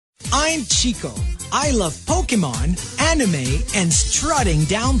I'm Chico. I love Pokemon, anime, and strutting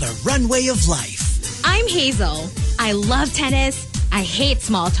down the runway of life. I'm Hazel. I love tennis. I hate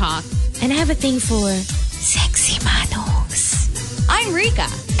small talk. And I have a thing for sexy manos. I'm Rika,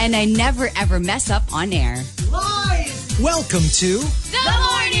 and I never ever mess up on air. Live! Welcome to The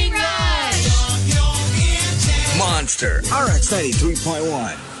Morning Rush! Monster RX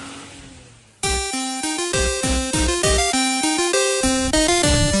 93.1.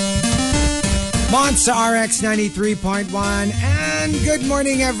 Monster RX 93.1. And good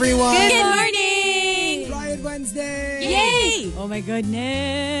morning, everyone. Good morning! Riot Wednesday! Yay! Oh my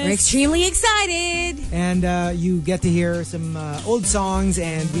goodness. We're extremely excited. And you get to hear some old songs.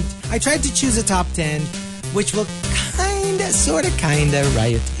 And I tried to choose a top 10, which will sort of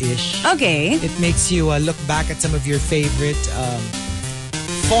riot-ish. Okay. It makes you look back at some of your favorite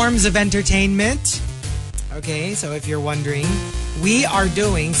forms of entertainment. Okay, so if you're wondering, we are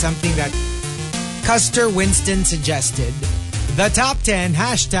doing something that Custer Winston suggested. The top 10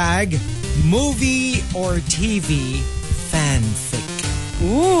 hashtag movie or TV fan fic.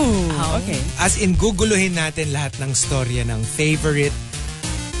 Ooh. Okay. As in, guguluhin natin lahat ng storya ng favorite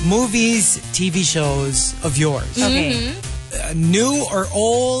movies, TV shows of yours. Okay. New or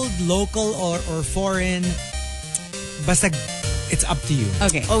old, local or foreign, basta it's up to you.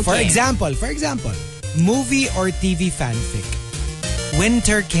 Okay. For example, movie or TV fanfic.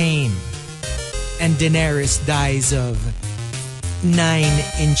 Winter came and Daenerys dies of 9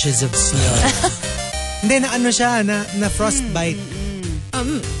 inches of snow. Hindi, na ano siya, na frostbite.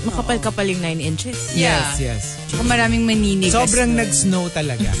 Makapal-kapal yung 9 inches. Yeah. Yes. Tsaka maraming maninigas. Sobrang nag-snow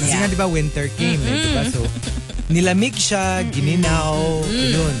talaga. Kasi nga, di ba, winter came, di ba? So, nilamig siya, gininaw,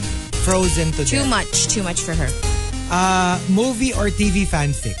 yun. Frozen to death. Too much for her. Movie or TV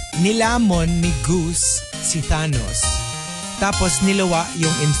fanfic. Nilamon ni Goose si Thanos. Tapos nilawa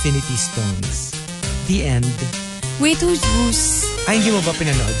yung Infinity Stones. The end. Wait, who's Goose? Ay, hindi mo ba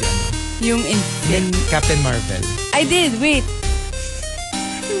pinanood yan? Yung Captain Marvel. I did, wait.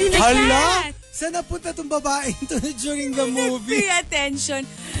 Hala! Saan napunta tong babae ito during the movie? Pay attention.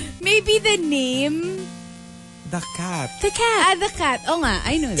 Maybe the name? The cat. The cat. The cat. Oh nga,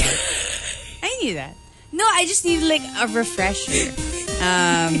 I know that. I knew that. No, I just need like a refresher.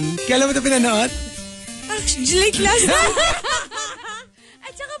 Kailan mo ito pinanood? Actually, like last night.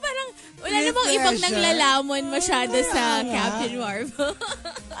 At saka parang wala namang ibang naglalamon masyado sa Captain Marvel.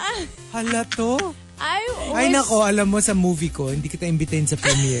 Hala to? Ay, nako, alam mo sa movie ko, hindi kita imbitahin sa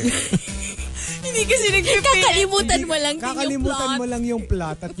premiere. Hindi kasi nag-prepare. Kakalimutan mo lang din yung plot. Kakalimutan mo lang yung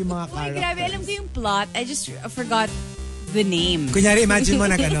plot at yung mga Uy, characters. grabe, alam ko yung plot. I just forgot the name. Kunyari, imagine mo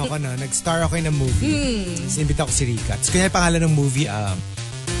nag-star ako in a movie. Sinibita ko si Rika. Tapos kunyari pangalan ng movie, I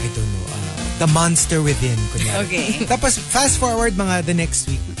don't know, The Monster Within. Kunyari. Okay. Tapos fast forward mga the next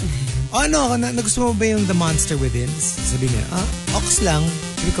week. Nagusto mo ba yung The Monster Within? Sabi niya, ox lang.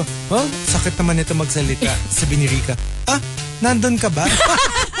 Sabi ko, sakit naman ito magsalita. Sabi ni Rika, nandun ka ba?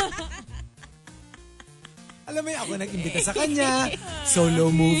 Alam mo yun, ako nag-imbita sa kanya.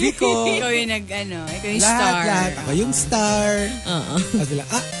 Solo movie ko. Ikaw yung ikaw yung star. Lahat. Ako yung star. Kasi lang,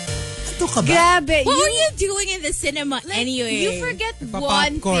 ito ka ba? Grabe. What were you doing in the cinema anyway? You forget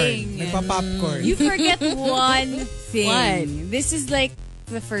one thing. Nagpa-popcorn. You forget one thing. What? This is like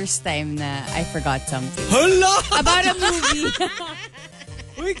the first time na I forgot something. Hala! About a movie.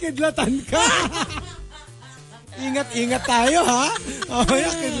 Uy, kidlatan ka! Ingat tayo, ha?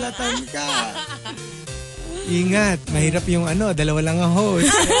 Kidlatan ka. Ingat. Mahirap yung dalawa lang ang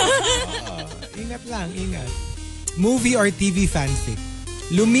host. Ingat lang. Movie or TV fanfic.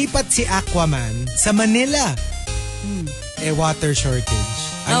 Lumipat si Aquaman sa Manila. Water shortage.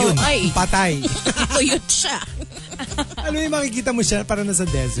 Ayun, patay. Tuyot siya. Ano yung makikita mo siya parang nasa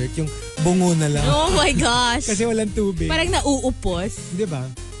desert, yung bungo na lang. Oh my gosh. Kasi walang tubig. Parang nauupos. Di ba?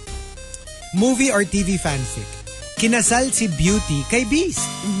 Movie or TV fanfic. Kinasal si Beauty kay Beast.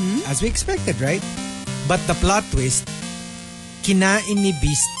 As we expected, right? But the plot twist, kinain ni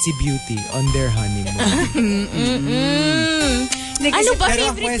Beast si Beauty on their honeymoon. Ano ba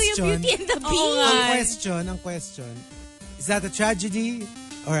Pero favorite ko yung Beauty and the Beast? Ang question, is that a tragedy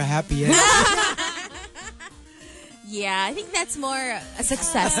or a happy ending? Yeah, I think that's more a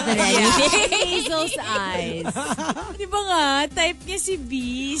success than anything. Hazel's eyes. Di ba nga? Type niya si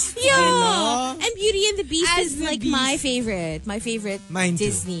Beast. Yeah. And Beauty and the Beast As is the like Beast. my favorite Mine too.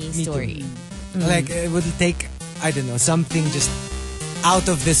 Disney Me story. too. Like, it would take, I don't know, something just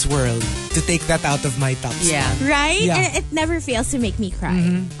out of this world to take that out of my top spot. Yeah. Right? Yeah. And it never fails to make me cry.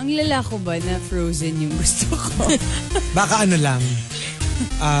 Ang lala ko ba na Frozen yung gusto ko? Baka lang,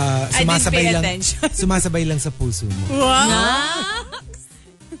 I didn't pay attention. sumasabay lang sa puso mo. Wow.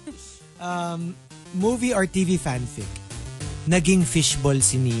 Movie or TV fanfic. Naging fishball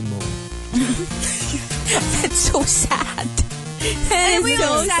si Nemo. That's so sad. Alam mo yung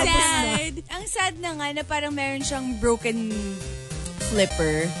So sad. Ang sad na nga na parang meron siyang broken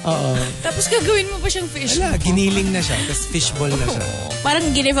flipper. Oo. Tapos gagawin mo pa siyang fish. Wala, giniling na siya. Tapos fishball na siya. Parang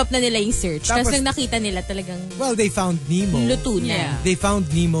give up na nila yung search. Tapos Tapos- nang nakita nila talagang Well, they found Nemo. luto na. Yeah. They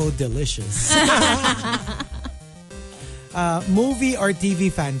found Nemo delicious. Movie or TV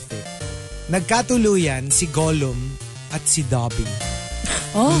fanfic. Nagkatuluyan si Gollum at si Dobby.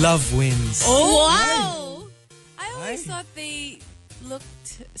 Love wins. Wow! I always thought they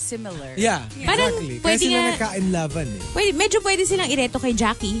looked similar. Yeah, Parang exactly. Kaya pwede sila nga- nagka-inlovean eh. Medyo pwede silang ireto kay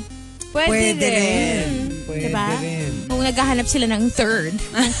Jackie. Pwede rin. Pwede Diba? rin. Kung naghahanap sila ng third.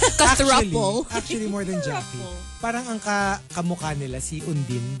 Kathruple. Actually, more than Jackie. Parang ang kamukha nila si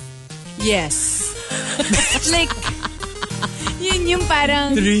Undin. Yes. Like, yun yung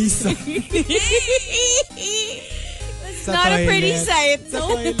parang Teresa. not a pretty sight. Sa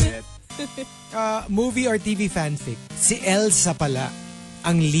toilet. Movie or TV fanfic. Si Elsa pala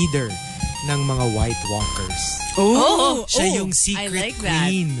ang leader ng mga White Walkers. Oh, Siya yung I secret like that.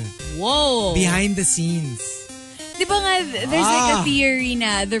 queen. Whoa. Behind the scenes. Di ba nga, there's like a theory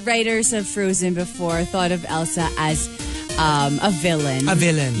na the writers of Frozen before thought of Elsa as a villain. A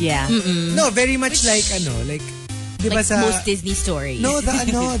villain. Yeah. No, very much like di ba Like sa most Disney stories. No, the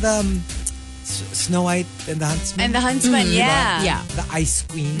Snow White and the Huntsman. And the Huntsman, yeah. Yeah. The Ice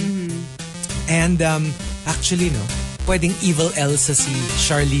Queen. And actually, no, pwedeng evil Elsa si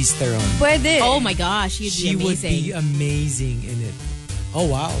Charlize Theron. Pwede. Oh my gosh, you'd She be would amazing. be amazing in it. Oh,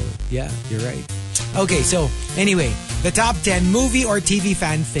 wow. Yeah, you're right. Okay, so anyway, the top 10 movie or TV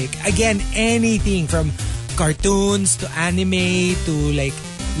fanfic. Again, anything from cartoons to anime to like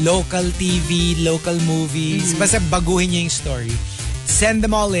local TV, local movies. Basta baguhin niyo yung story. Send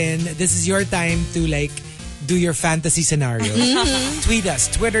them all in. This is your time to like do your fantasy scenarios. Tweet us,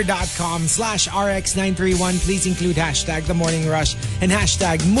 twitter.com/rx931. Please include hashtag The Morning Rush and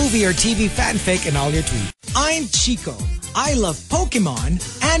hashtag movie or TV fanfic in all your tweets. I'm Chico. I love Pokemon,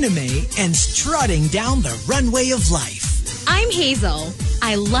 anime, and strutting down the runway of life. I'm Hazel.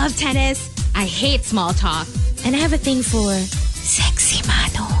 I love tennis. I hate small talk. And I have a thing for sexy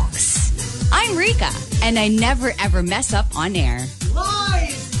manongs. I'm Rika, and I never ever mess up on air.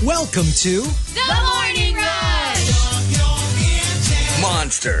 Welcome to The Morning Rush!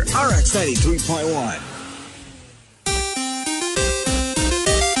 Monster RX 93.1.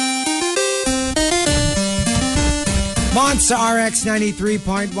 Monster RX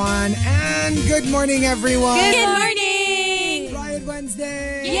 93.1 and good morning everyone. Good morning! Riot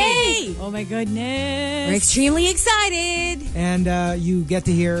Wednesday. Yay! Oh my goodness. We're extremely excited. And you get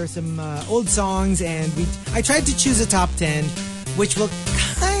to hear some old songs and I tried to choose a top 10 which will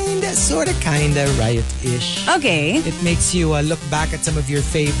kinda riot-ish. Okay. It makes you look back at some of your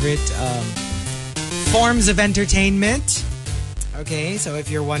favorite forms of entertainment. Okay, so if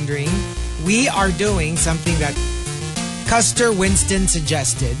you're wondering, we are doing something that Custer Winston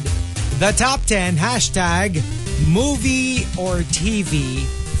suggested. The top 10 hashtag movie or TV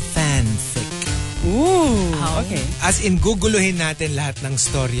fanfic. Ooh. Okay. As in, guguluhin natin lahat ng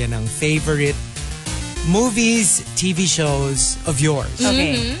storya ng favorite movies, TV shows of yours.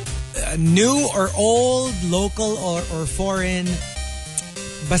 Okay. New or old, local or foreign.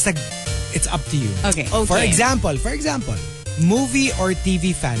 Basta, it's up to you. Okay. For example, movie or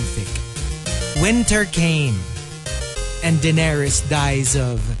TV fanfic. Winter came and Daenerys dies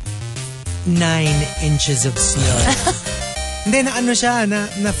of 9 inches of snow. Hindi, na ano siya,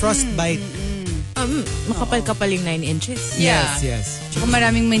 na frostbite. Makapal-kapal yung 9 inches. Yeah. Yes. Tsaka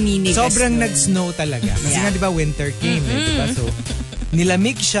maraming maninigas. Sobrang doon. nag-snow talaga. Kasi Yeah. nga, di ba, winter came, di ba? So,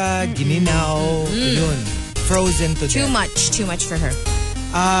 nilamig siya, gininaw, yun. Frozen to Too death. much for her.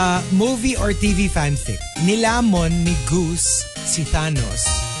 Movie or TV fanfic. Nilamon ni Goose si Thanos.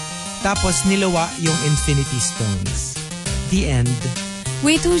 Tapos nilawa yung Infinity Stones. The end.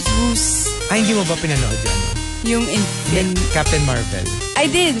 Wait, who's Goose? Ay, hindi mo ba pinanood yan? Yung Captain Marvel. I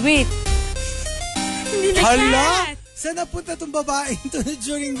did, wait. Hala! Saan napunta tong babaeng to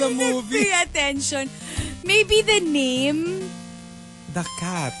during the movie? Pay attention. Maybe the name? The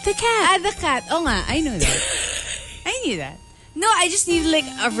cat. The cat. The cat. Oh nga, I know that. I knew that. No, I just need like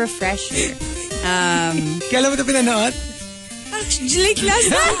a refresher. Kailan mo ito pinanood? Actually, like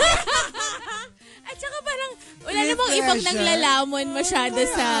last At saka parang wala namang ibang nanglalamon masyado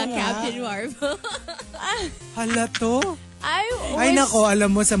sa Captain Marvel. Hala to? I Ay nako, alam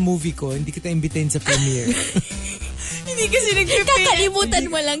mo sa movie ko, hindi kita imbitahin sa premiere. Hindi kasi nag-prepare. Kakalimutan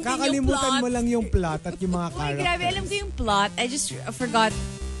mo lang din yung Kakalimutan plot. mo lang yung plot at yung mga Uy, characters. grabe, alam ko yung plot. I just forgot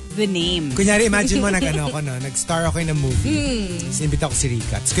the name. Kunyari, imagine mo, nag-star ako in a movie. Sinibita ko si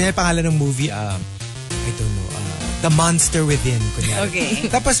Rika. Tapos kunyari, pangalan ng movie, I don't know, The Monster Within, kunyari. Okay.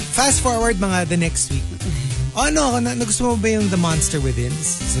 Tapos, fast forward the next week. Nagusto mo ba yung The Monster Within?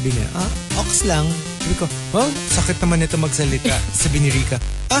 Sabi niya, ox lang. Sabi ko, sakit naman ito magsalita. Sabi ni Rika,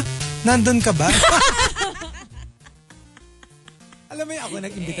 nandun ka ba? Alam mo ako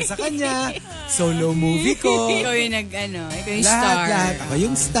nag-imbita sa kanya. Solo movie ko. Ikaw yung ikaw yung star. Lahat. Ako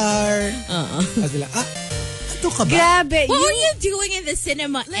yung star. Tapos nila, ito ka ba? Grabe. What were you doing in the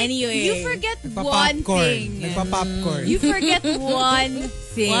cinema anyway? You forget one thing. Nagpa-popcorn. You forget one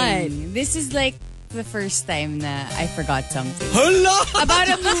thing. What? This is like the first time na I forgot something. Hala!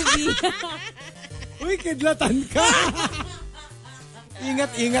 About a movie. Uy, kidlatan ka.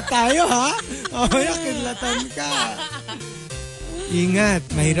 Ingat tayo, ha? Kidlatan ka. Ingat.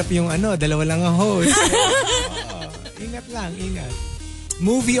 Mahirap yung dalawa lang ang host. Ingat lang, ingat.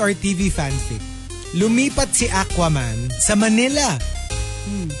 Movie or TV fanfic. Lumipat si Aquaman sa Manila.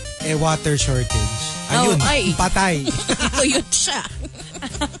 Water shortage. Ayun, patay. Tuyot siya.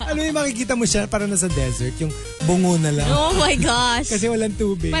 Yung makikita mo siya para nasa desert, yung bungo na lang. Oh my gosh. Kasi walang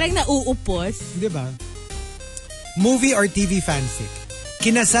tubig. Parang nauupos. Di ba? Movie or TV fanfic.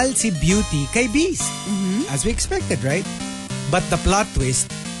 Kinasal si Beauty kay Beast. As we expected, right? But the plot twist,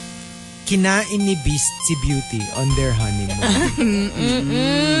 kinain ni Beast si Beauty on their honeymoon.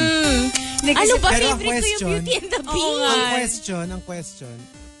 Ano ba? Pero Favorite ko yung Beauty and the Beast. Ang question,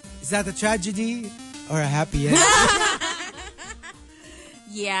 is that a tragedy or a happy ending?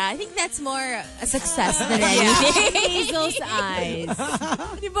 Yeah, I think that's more a success than anything. Hazel's eyes.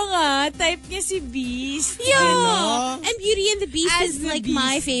 Di ba nga? Type niya si Beast. Yeah. And Beauty and the Beast As is the like Beast.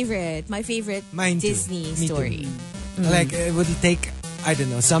 my favorite Mine too. Disney Me too. story. Like, it would take, I don't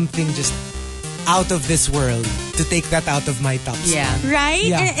know, something just out of this world to take that out of my top spot. Yeah. Right?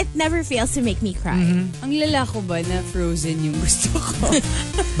 Yeah. And it never fails to make me cry. Ang lala ko ba na Frozen yung gusto ko?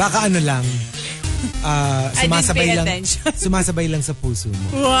 Baka lang, pay attention. sumasabay lang sa puso mo.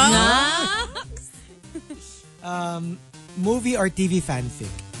 Movie or TV fanfic.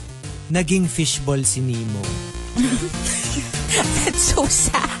 Naging fishball si Nemo. That's so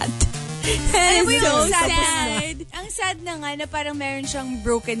sad. Alam mo So yung sad. Ang sad na nga na parang meron siyang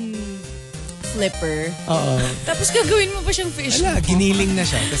broken flipper. Oo. Tapos gagawin mo pa siyang fish. Wala, giniling na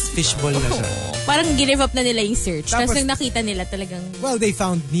siya, tapos fishball na siya. Parang give up na nila yung search. Tapos Tapos nang nakita nila talagang Well, they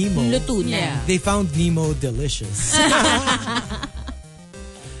found Nemo. luto na. Yeah. They found Nemo delicious.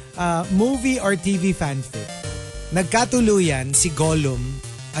 Movie or TV fanfic. Nagkatuluyan si Gollum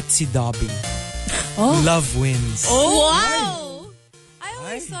at si Dobby. Love wins. Wow! I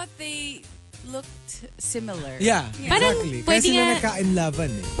always thought they looked similar. Yeah, Parang exactly. Kaya pwede sila nga-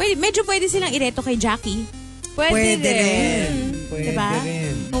 nagka-inlaban eh. Medyo pwede silang ireto kay Jackie. Pwede rin. Pwede Diba?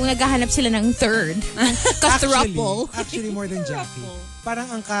 rin. Kung naghahanap sila ng third. Ka-thruple. Actually, more than Jackie.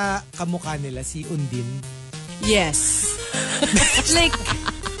 Parang ang kamukha nila, si Undin. Yes. Like,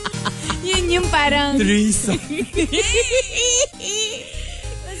 yun yung parang Threesome.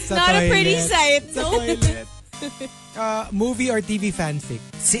 Sa not a pretty toilet. sight, Sa no? toilet. Movie or TV fanfic.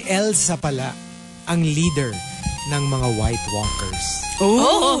 Si Elsa pala ang leader ng mga White Walkers.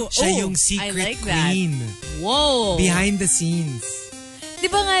 Oh, Siya yung I secret like that. queen. Whoa! Behind the scenes. Di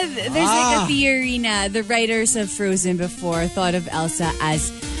ba nga, there's like a theory na the writers of Frozen before thought of Elsa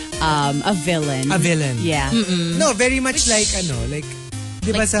as a villain. A villain. Yeah. No, very much like,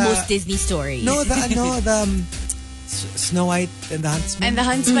 di ba Like sa... most Disney stories. No, the Snow White and the Huntsman. And the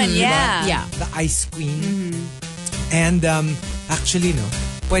Huntsman, yeah. Yeah. The Ice Queen. And actually,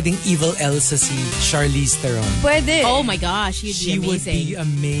 pwedeng evil Elsa si Charlize Theron. Pwede. Oh my gosh, you'd She be would amazing. be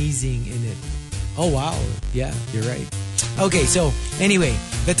amazing in it. Oh, wow. Yeah, you're right. Okay, so anyway,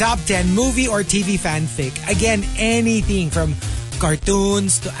 the top 10 movie or TV fanfic. Again, anything from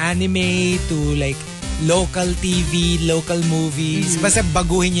cartoons to anime to like local TV, local movies. Basta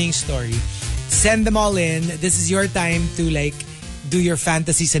baguhin niyo yung story. Send them all in. This is your time to like do your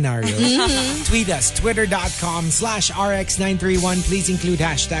fantasy scenarios. Tweet us, twitter.com/rx931. Please include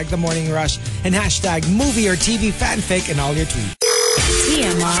hashtag The Morning Rush and hashtag movie or TV fanfic in all your tweets.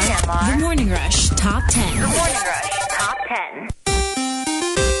 TMR. The Morning Rush Top 10. Morning Rush Top 10.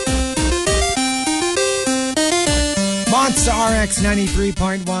 Monster RX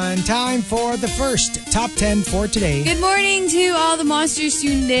 93.1. Time for the first top 10 for today. Good morning to all the monsters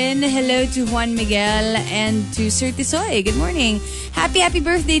tuned in. Hello to Juan Miguel and to Sir Tisoy. Good morning. Happy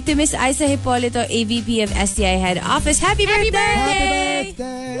birthday to Miss Isa Hipolito, AVP of STI Head Office. Happy birthday! Happy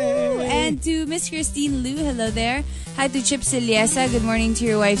birthday! And to Miss Christine Liu, hello there. Hi to Chip Siliesa. Good morning to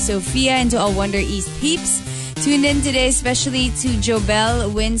your wife Sophia and to all Wonder East peeps. tuned in today, especially to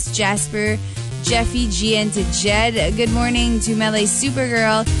Jobel, Vince, Jasper, Jeffy, G, and to Jed. Good morning to Melee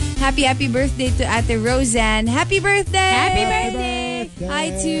Supergirl. Happy birthday to Ate Roseanne. Happy birthday! Happy birthday! Hi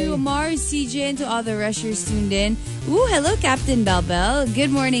to Mars, CJ, and to all the rushers tuned in. Ooh, hello, Captain Belbel. Good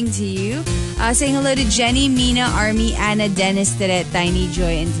morning to you. Saying hello to Jenny, Mina, Army, Anna, Dennis, Teret, Tiny,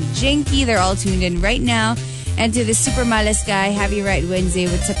 Joy, and to Jinky. They're all tuned in right now. And to the Super Malas guy, happy Right Wednesday.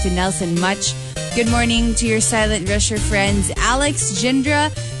 What's up to Nelson Much? Good morning to your silent rusher friends, Alex, Jindra,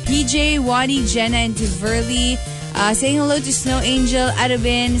 PJ, Wani, Jenna, and to Verly. Saying hello to Snow Angel,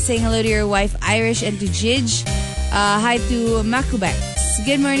 Arabin. Saying hello to your wife, Irish, and to Jij. Hi to Makubex.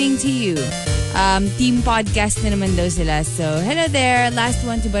 Good morning to you. Team podcast na naman daw sila. So, hello there. Last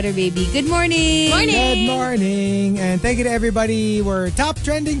one to Butter Baby. Good morning. Good morning. And thank you to everybody. We're top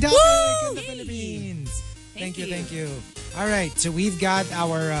trending topic in the Philippines. Thank you. All right. So we've got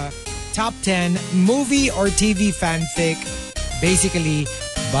our top 10 movie or TV fanfic. Basically,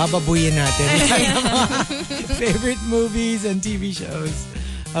 bababuyin natin favorite movies and TV shows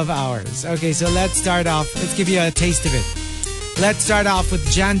of ours. Okay, so let's start off. Let's give you a taste of it. Let's start off with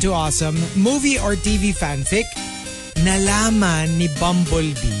Jan to Awesome. Movie or TV fanfic. Nalaman ni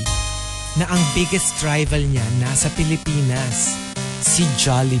Bumblebee na ang biggest rival niya nasa Pilipinas. Si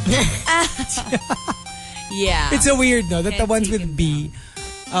Jollibee. Yeah. It's so weird, no? That the Can't ones take with him B,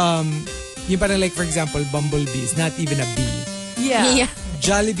 yung parang like, for example, Bumblebee is not even a B. Yeah.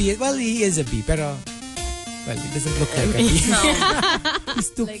 Jollibee, well, he is a B, pero, well, he doesn't look like a B. He's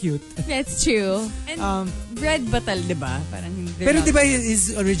too cute. That's true. And red batal, diba? Parang Pero diba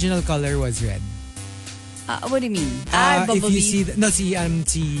his original color was red? what do you mean? If Bumblebee. you see,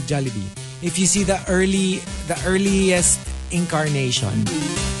 si Jollibee. If you see the earliest incarnation,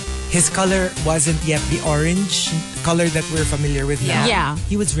 his color wasn't yet the orange color that we're familiar with now. Yeah.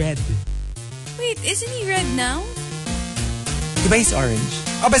 He was red. Wait, isn't he red now? Diba he's orange?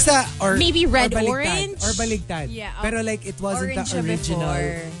 Oh, basta, or Maybe red or baligtad, orange? Or baligtad. Yeah, Pero like, it wasn't orange the siya original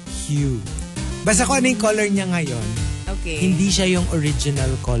before. hue. Basta kung ano yung color niya ngayon, Okay. hindi siya yung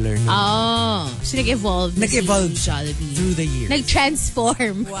original color niya. Oh. So nag-evolve na Nag-evolve si Jollibee. through the years.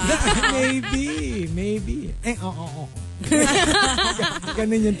 Nag-transform. Maybe. Oo.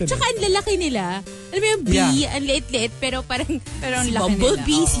 Ganun yung tunog. Tsaka ang lalaki nila. Alam mo yung B, Yeah. ang liit-liit, pero parang Pero ang si laki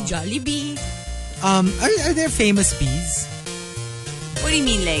Bumblebee, nila, si Jollibee. Are there famous bees? What do you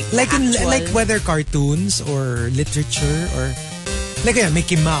mean, like Like actual? whether cartoons or literature or like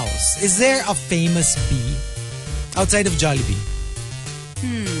Mickey Mouse. Is there a famous bee outside of Jollibee?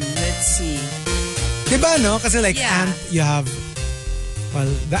 Let's see. Diba, no? Kasi like Yeah. Ant, you have, well,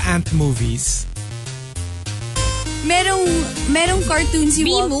 the Ant movies. Merong cartoon si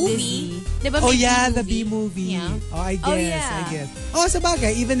B Walt movie. Disney. Diba Oh may yeah, B the movie? bee movie. Yeah. Oh, I yeah. guess. Oh, sa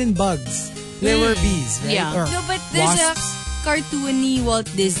bagay, even in Bugs, there were bees, right? Yeah. Or No, but there's wasps. a cartoon ni Walt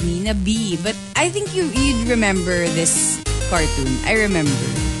Disney na B. But I think you'd remember this cartoon. I remember.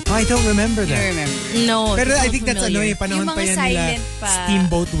 Oh, I don't remember You that. remember. No, Pero it's I not think that's familiar. panahon Yung pa mga yan nila silent pa.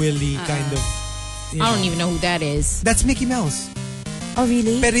 Steamboat Willie kind of. I don't even know who that is. That's Mickey Mouse. Oh,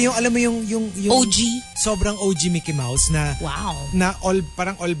 really? Pero yung alam mo yung OG? sobrang OG Mickey Mouse na Wow. na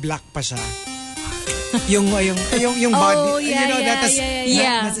parang all black pa siya. yung body, yeah, that tas,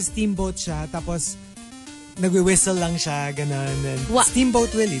 yeah. nasa steamboat siya tapos nagwi-whistle lang siya ganun. And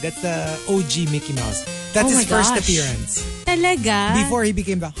Steamboat Willie, that's the OG Mickey Mouse. That's Oh his my first gosh. appearance. Talaga? Before he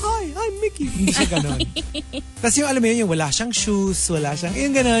became the, hi, I'm Mickey. Hindi siya ganun. Tapos yung alam mo yun, yung wala siyang shoes, wala siyang,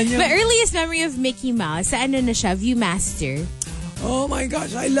 yung ganun. Yung, My earliest memory of Mickey Mouse, sa ano na siya, Viewmaster. oh my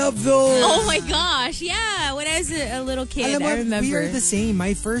gosh, I love those. Oh my gosh, yeah. When I was a little kid, Alam mo, I remember. we are the same.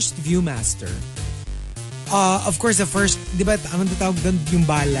 My first Viewmaster. Of course, the first, di ba, ang tawag doon, yung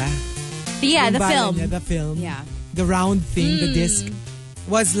bala? Yeah, Yung the bala film. niya, the film. Yeah. The round thing, the disc,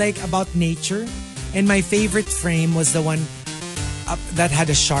 was like about nature. And my favorite frame was the one that had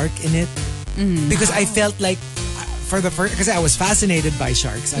a shark in it. Because I felt like, for the first, because I was fascinated by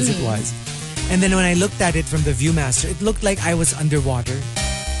sharks as it was. And then when I looked at it from the Viewmaster, it looked like I was underwater.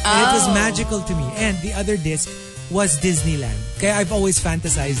 And it was magical to me. And the other disc was Disneyland. Kaya I've always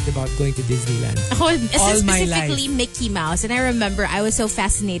fantasized about going to Disneyland. Ako, All my specifically Mickey Mouse. And I remember I was so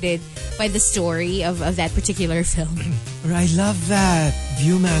fascinated by the story of that particular film. I love that.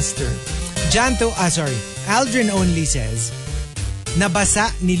 Viewmaster. Aldrin only says,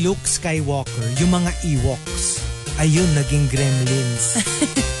 nabasa ni Luke Skywalker yung mga Ewoks. Ayun, naging gremlins.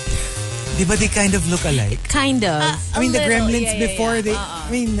 Di ba they kind of look alike? Kind of. I mean, the little, gremlins yeah, before yeah. they... I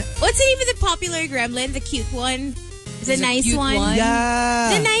mean, What's the name of the popular gremlin? The cute one? The a nice cute one? one?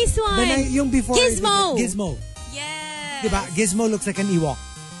 yeah. The nice one. Yung before... Gizmo. Gizmo. Yes. Di ba? Gizmo looks like an Ewok.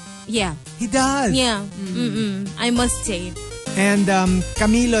 Yeah. He does. Yeah. I must say. And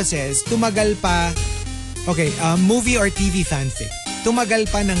Camilo says, tumagal pa, okay, movie or TV fanfic. Tumagal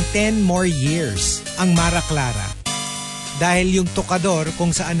pa ng 10 more years ang Mara Clara. Dahil yung tukador kung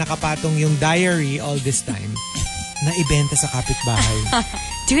saan nakapatong yung diary all this time, na ibenta sa kapitbahay.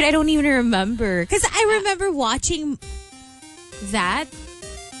 Dude, I don't even remember. Because I remember watching that.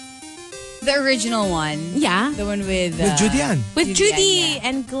 The original one. Yeah. The one with Judian. With Judy Judy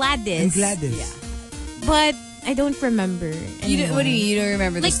and and Gladys. And Gladys. Yeah. But I don't remember. What do you don't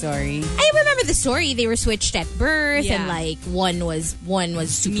remember the story? I remember the story. They were switched at birth, Yeah. and like one was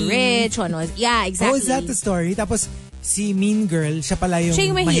super rich, one was exactly. Oh, is that the story? Tapos si Mean Girl, siya pala yung Siya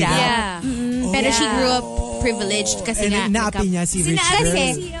yung mahirap. Yeah. Pero she grew up privileged kasi And nga inaapi niya si Rich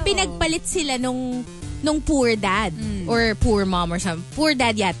kasi Girl. pinagpalit sila nung poor dad or poor mom or something. Poor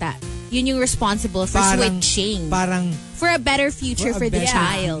dad yata. Yun yung responsible for switching. Parang for a better future for the better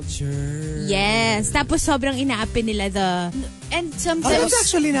child. future. Yes. Tapos sobrang inaapi nila And Oh, sometimes that's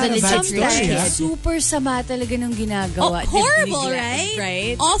actually not a bad story. sometimes ah. super sama talaga nung ginagawa. horrible, Neglect,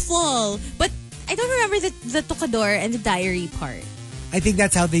 right? Awful. But I don't remember the tukador and the diary part. I think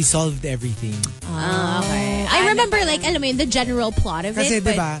that's how they solved everything. Okay. I remember like, alam mo yun, the general plot of Kasi it.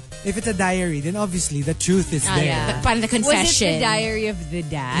 But, diba, if it's a diary, then obviously the truth is there. yeah. parang the Was it confession. the diary of the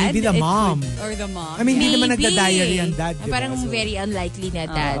dad? Maybe the mom. Or the mom. I mean, hindi naman Maybe. nagda-diary ang dad, diba? Parang So, very unlikely na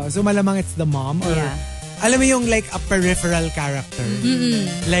dad. so malamang it's the mom or Yeah. alam mo yung like a peripheral character.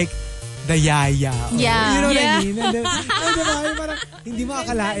 Like the yaya. Or, Yeah. You know what Yeah. I mean? And then, diba, yung parang hindi mo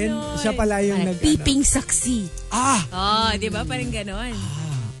akalain, siya pala yung nag... Peeping saksi. Oh, di ba? Parang ganon.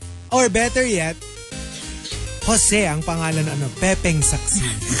 Or better yet, Jose ang pangalan Pepeng Saksi.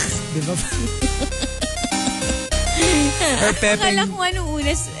 Di ba? Or Pepeng... Akala ko ano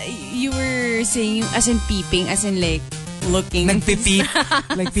unas, you were saying as in peeping, as in like looking. Nagpipip.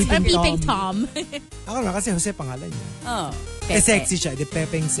 Like Parang peeping peeping Tom. Tom. Ako na kasi Jose pangalan niya. Oh. Sexy siya. Di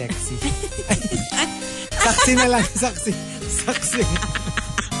Pepeng Sexy. Saksi na lang. Saksi.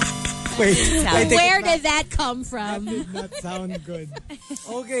 Wait. I take Where it back. did that come That from? did not sound good.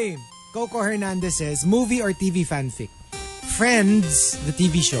 Okay. Coco Hernandez says, movie or TV fanfic? Friends, the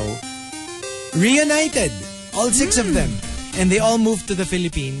TV show, reunited. All 6 of them. And they all moved to the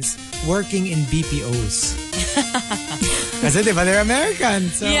Philippines working in BPOs. Kasi diba, they're American.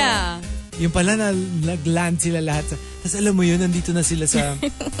 So, Yeah. yung pala nag-land sila lahat. Tapos alam mo yun, nandito na sila sa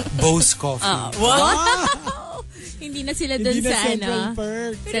Bose Coffee. Hindi na sila dun Hindi na sa Central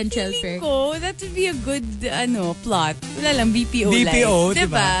Perk. Central Feeling Perk. ko, that would be a good plot. Wala lang, BPO BPO, like.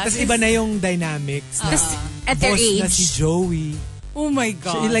 diba? Tapos iba na yung dynamics. Tapos, at their Boss na si age. Joey. Oh my Siya,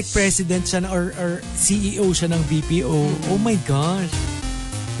 gosh. like president siya or CEO siya ng BPO. Oh my gosh.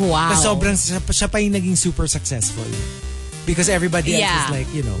 Wow. Tapos sobrang siya pa yung naging super successful. Because everybody else Yeah. is like,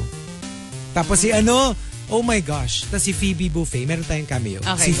 you know. Tapos si oh my gosh. Tapos si Phoebe Buffay, meron tayong cameo.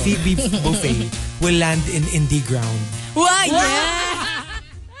 Okay, Si go. Phoebe Buffay will land in Indie Ground. Wow, yeah!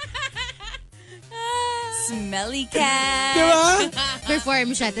 Smelly cat. Diba?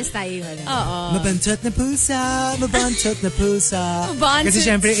 Perform siya, tapos tayo yung ano. Oo. Mabantot na pusa. Mabantot. Kasi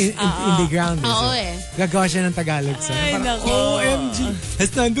syempre, Indie Ground. Oo eh. Gagawa siya ng Tagalog sa. Ay, Parang, nako. OMG.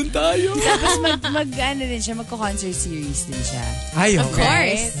 Tapos nandun tayo. Tapos ano din siya, magko-concert series din siya. Ay, Of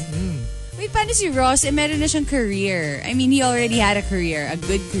course. Wait, paano si Ross? Meron na siyang career. I mean, he already had a career. A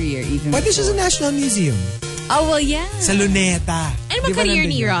good career, even Pwede siya sa before. National Museum. Oh, well, yeah. Sa Luneta. Ano ba Di ba career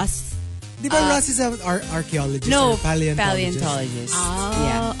nandun ni yun? Ross? Di ba Ross is an archaeologist No, or paleontologist? paleontologist.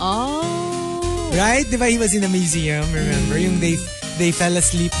 Yeah. Oh. Right? Di ba he was in a museum, remember? Yung they fell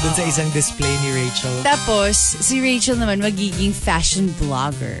asleep dun sa isang display ni Rachel. Tapos, si Rachel naman magiging fashion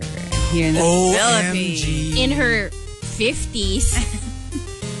blogger here in the Philippines. OMG. In her 50s.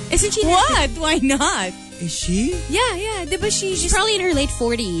 Isn't she? What? Why not? Is she? Yeah. Di ba she's She's probably in her late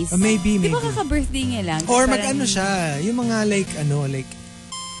 40s. Maybe. Di ba kaka-birthday niya lang? Or Parang- mag-ano siya, yung mga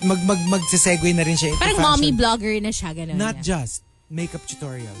magse-segue na rin siya into Parang fashion. mommy blogger na siya, gano'n. Not just makeup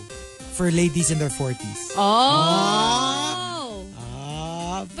tutorial for ladies in their 40s. Oh.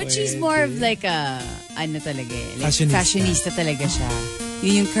 But she's more of like a, ano talaga eh. Like Fashionista. fashionista talaga siya.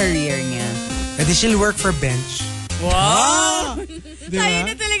 Yun yung career niya. And then she'll work for Bench. Wow! Diba? Kaya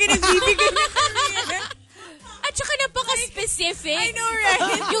na talaga nagbibigay na career. At saka napaka-specific. I know, right?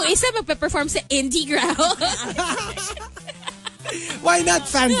 Yung isa magpe-perform sa indie ground. Why not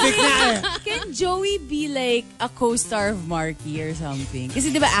fanfic na eh? Can Joey be like a co-star of Marky or something? Kasi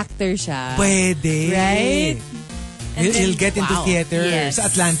di ba actor siya? Pwede. Right? He'll get into theater. Yes. Sa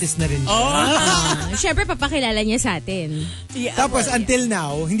Atlantis na rin siya. Siyempre, papakilala niya sa atin. Yeah, Tapos, until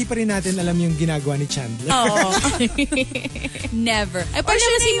now, hindi pa rin natin alam yung ginagawa ni Chandler. Never. Ay, pero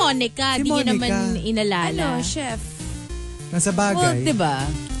naman si Monica, Si di niyo Monica. naman inalala. Chef. Nasa Well, bagay. diba?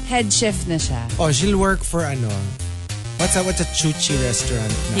 Head chef na siya. Oh, she'll work for what's a chuchi restaurant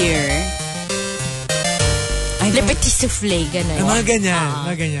na? Here. Le Petit Soufflé, gano'n. Mga ganyan.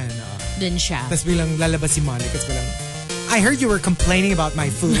 Mga ganyan. Dun siya. Tapos bilang lalabas si Monica. Tapos bilang, I heard you were complaining about my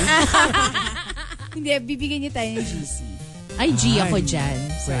food. Hindi, bibigyan niya tayo ng GC. Ay, G ako dyan.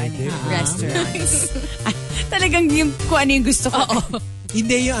 Pwede. Restaurants. Talagang yung kung ano yung gusto ko.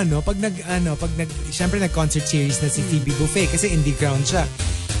 Hindi yung syempre nag-concert series na si Phoebe Buffet kasi indie ground siya.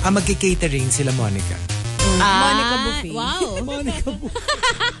 Magki-catering sila Monica. Monica Buffet. Wow. Monica Buffet.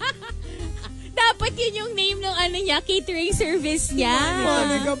 Dapat yun yung name ng catering service niya.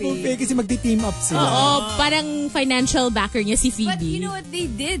 Monica Buffet kasi magti-team up sila. Oo, parang financial backer niya si Phoebe. But you know what they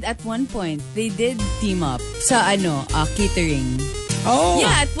did at one point? They did team up sa catering. Oh.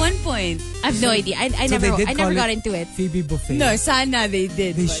 Yeah, at one point. I have no idea. I So never they did got call into it. Phoebe Buffet. No, sana they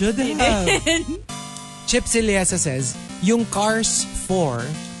did. They but should have. Chip Siliasa says, yung Cars 4,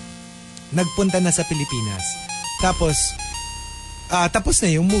 nagpunta na sa Pilipinas. Tapos na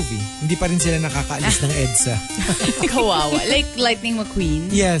yung movie. Hindi pa rin sila nakakaalis ng EDSA. Kawawa. Like Lightning McQueen.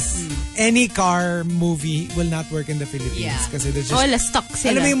 Yes. Any car movie will not work in the Philippines. Yeah. Kasi they're just... Wala, stuck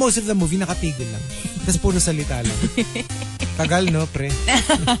sila. Alam mo yung most of the movie, nakapigil lang. Tapos puro salita lang. Tagal, no, pre?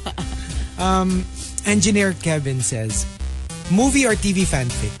 Engineer Kevin says, movie or TV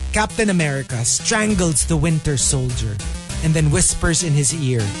fanfic, Captain America strangles the Winter Soldier and then whispers in his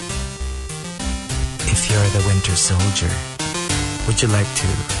ear, if you're the Winter Soldier, would you like to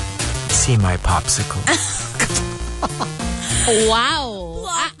see my popsicle? Wow.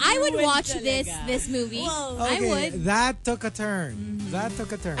 I would watch this movie. I would. That took a turn. I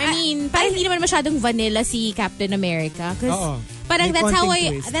mean, parang hindi naman masyadong vanilla si Captain America. Oo. Cause parang May that's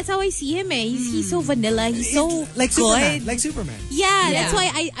konting twist. how I see him eh. He's so vanilla. He's so like good. Superman. Yeah, that's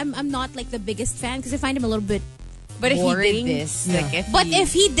why I'm not like the biggest fan because I find him a little bit But if boring. he did this, But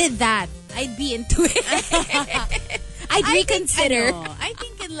if he did that, I'd be into it. I'd reconsider. I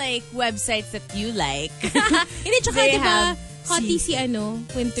think in like websites that you like. Hindi, tsaka They diba, have hottie si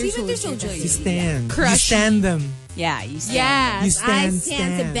Winter Soldier. You stand. Crush. You stand them. Yeah, you see. Yes, You stand, I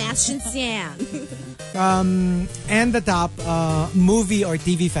stand. Sebastian Stan. And the top movie or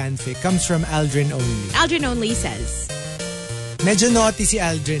TV fanfic comes from Aldrin Only. Aldrin Only says, Medyo naughty si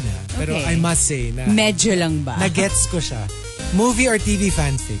Aldrin ha. Pero Okay. I must say na Medyo lang ba? na-gets ko siya. Movie or TV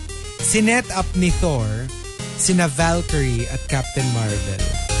fanfic. Sinet up ni Thor sina Valkyrie at Captain Marvel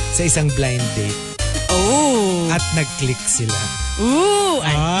sa isang blind date. Oh. At nag-click sila. Ooh.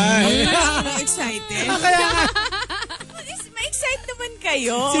 Ay. I'm excited. Ma-excite naman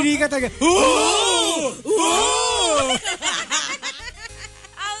kayo. Si Rika taga, ooh! Ooh!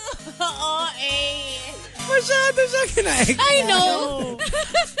 Oo, Masyado siya kina-excite. I know.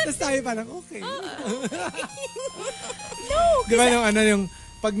 Tapos tayo parang, okay. Di ba yung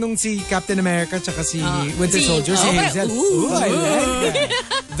pag nung si Captain America tsaka si Winter Soldier, si Hazel, ooh, I like that.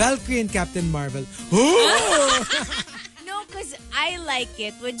 Valkyrie and Captain Marvel, ooh! No, because I like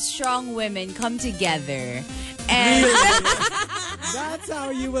it when strong women come together. And, That's how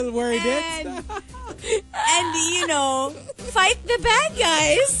you will word it. and you know, fight the bad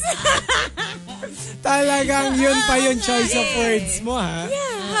guys. Talagang yun pa yung choice of words mo, ha?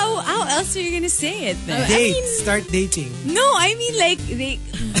 Yeah, how else are you gonna say it then? Date. Start dating. No, I mean like they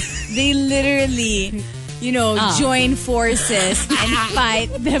literally, join forces and fight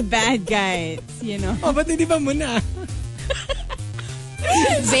the bad guys, Oh, ba't hindi ba muna?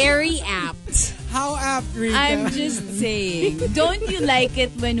 Very apt. How apt, Rika? I'm just saying, don't you like it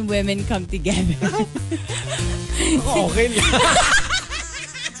when women come together? Okay lang.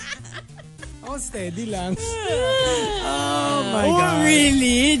 Oh, steady lang. Oh my God.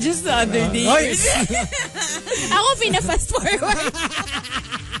 Really? Just the other day. Oy! Ako pina-fast forward.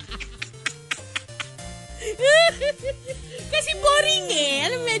 Kasi boring eh.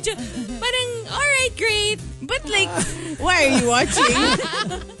 Alam, medyo, parang, alright, great. But like, why are you watching?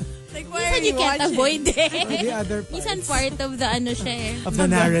 Like, why are Minsan you can't watching? avoid it. The other part Minsan part of the siya eh. of the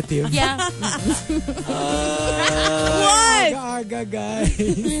narrative. Yeah. What? Ang aga, guys.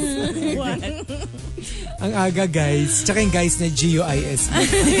 Ang aga, guys. Tsaka yung guys na G-U-I-S.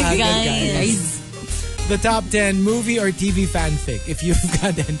 Ang aga, guys. The top 10 movie or TV fanfic, if you've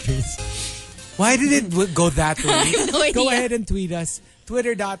got entries. Why did it go that way? No idea. Go ahead and tweet us.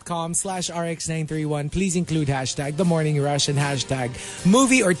 Twitter.com/RX931. Please include hashtag The Morning Rush and hashtag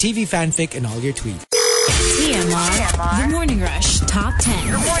movie or TV fanfic in all your tweets. TMR. The Morning Rush Top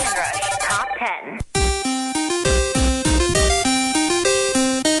 10. The Morning Rush Top 10.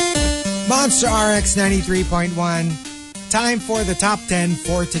 Monster RX 93.1. Time for the top 10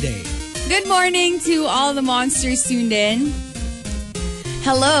 for today. Good morning to all the monsters tuned in.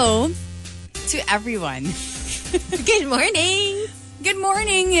 Hello to everyone. Good morning. Good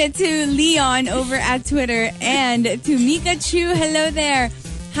morning to Leon over at Twitter and to Mikachu. Hello there.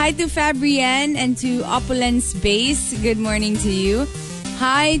 Hi to Fabrienne and to Opulence Base. Good morning to you.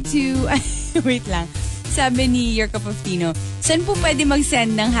 Hi to... Wait lang. Sabi ni Your Cup of Tino, saan po pwede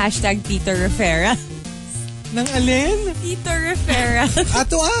mag-send ng hashtag Tito Refera? Nang alin? Tito Refera.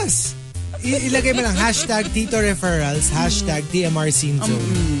 To us. Ilagay mo lang hashtag Tito Referrals, hashtag TMR Scene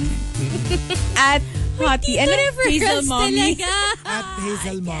Zone. At Hottie. And Hazel Mommy. At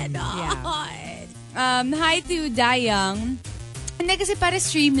Hazel Mommy. Yeah. Hi to Dayang. Hindi kasi para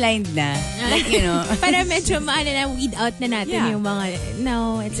streamlined na. Like, you know. Para medyo weed out na natin yung mga,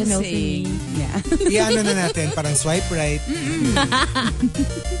 no, it's a no for me. Yeah. Iano na natin, parang swipe right.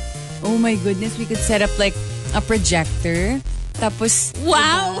 Oh my goodness, we could set up like a projector. Tapos,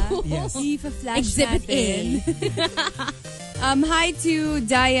 wow! Yes. Ifa-flash Exhibit natin. Hi to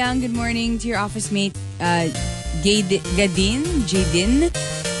Dayang. Good morning to your office mate, Jadin.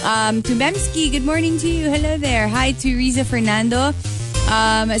 To Memski, good morning to you. Hello there. Hi to Riza Fernando.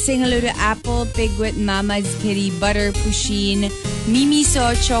 Saying hello to Apple, Pigwit, Mama's Kitty, Butter, Pushin, Mimi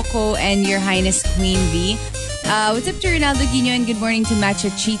So, Choco, and Your Highness Queen V. What's up to Ronaldo Guino and good morning to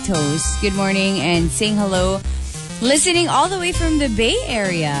Matcha Cheetos. Good morning and saying hello. Listening all the way from the Bay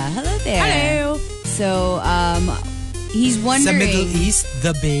Area. Hello there. Hello. So, he's wondering... Sa Middle East,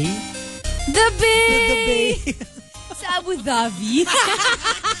 the Bay. The Bay! The Bay. Sa Abu Dhabi.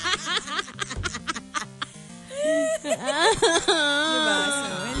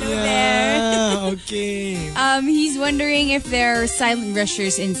 Hello there. Okay. He's wondering if there are silent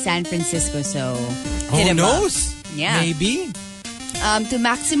rushers in San Francisco, so hit Who him up. knows? Yeah. Maybe. To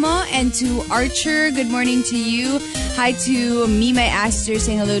Maximo and to Archer, good morning to you. Hi to Me, my Aster,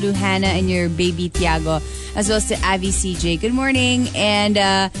 saying hello to Hannah and your baby Tiago, as well as to Avi CJ. Good morning. And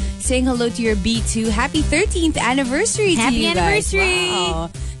saying hello to your B2. Happy 13th anniversary to you guys. Happy anniversary. Wow.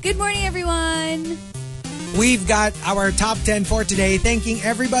 Good morning, everyone. We've got our top 10 for today. Thanking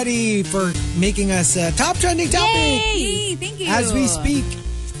everybody for making us a top trending topic. Yay! Thank you. As we speak,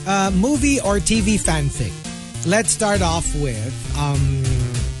 movie or TV fanfic. Let's start off with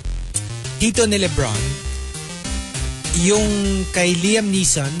Tito ni Lebron. Yung kay Liam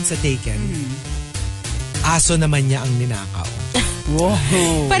Neeson sa Taken, aso naman niya ang ninakaw.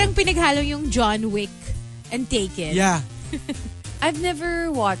 Whoa. Parang pinaghalo yung John Wick and Taken. Yeah. I've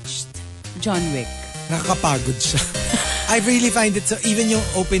never watched John Wick. Nakakapagod siya. I really find it so, even yung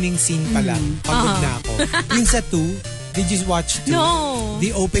opening scene pa lang, pagod na ako. Yung sa 2, did you watch 2? No.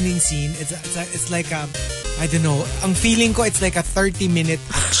 The opening scene, it's like a, I don't know, ang feeling ko it's like a 30-minute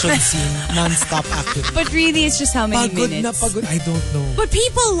action scene, non-stop action. But really, it's just how many Pagod minutes? na pagod. I don't know. But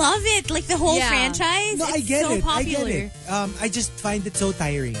people love it. Like the whole Yeah. franchise. No, I It's get so it. popular. I get it. I just find it so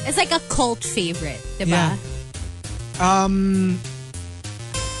tiring. It's like a cult favorite, diba? Yeah.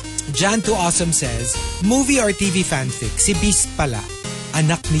 Jan to Awesome says, movie or TV fanfic, si Beast pala,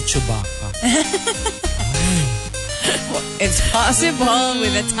 anak ni Chewbacca. It's possible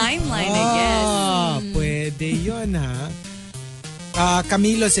with a timeline, I guess. Pwede yun ha.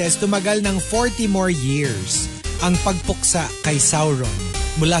 Camilo says, tumagal ng 40 more years ang pagpuksa kay Sauron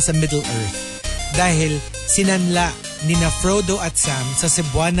mula sa Middle Earth dahil sinanla nina Frodo at Sam sa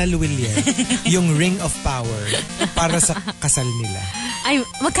Cebuana Luwilier yung Ring of Power para sa kasal nila. Ay,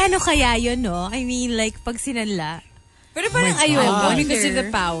 magkano kaya yun, no? I mean, like, pag sinanla. Pero parang my ayoko God. because of the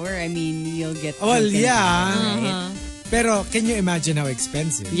power. I mean, you'll get... Well, you can- yeah. Pero can you imagine how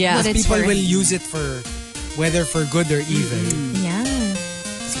expensive? Yeah. Because But it's people worth will it. use it for whether for good or evil. Yeah.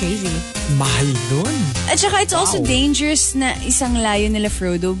 It's crazy. Mahal dun. At saka it's also Wow. dangerous na isang layo nila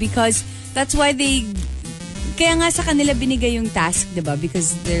Frodo because that's why they... Kaya nga sa kanila binigay yung task, diba?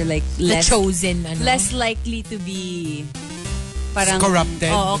 Because they're like The less... chosen, ano? Less likely to be... Parang...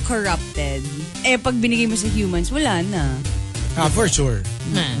 Corrupted? Oo, corrupted. Eh, pag binigay mo sa humans, wala na. For sure.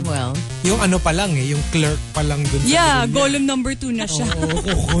 Well. Yung ano pa lang yung clerk pa lang dun sa Yeah, ring niya. Gollum number 2 na siya. Oo,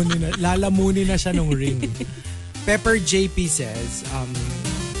 kukunin na. Lalamunin na siya nung ring. Pepper JP says,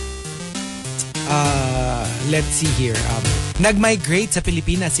 let's see here. Nag-migrate sa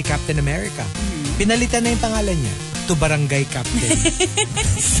Pilipinas si Captain America. Pinalitan na yung pangalan niya to Barangay Captain.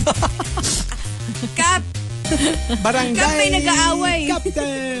 Cap! Barangay Kap, may nag-aaway.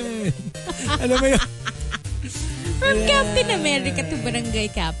 Captain! Alam mo yun? From Captain America to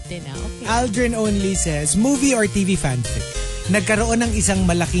Barangay Captain. Okay. Aldrin Only says, movie or TV fanfic? Nagkaroon ng isang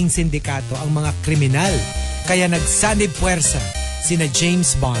malaking sindikato ang mga kriminal. Kaya nagsanib puwersa sina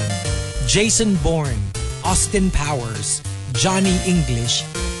James Bond, Jason Bourne, Austin Powers, Johnny English,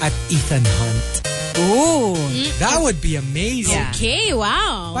 at Ethan Hunt. Oh, That would be amazing. Yeah. Okay,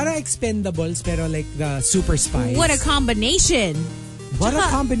 wow. Para Expendables pero like the super spies. What a combination. What a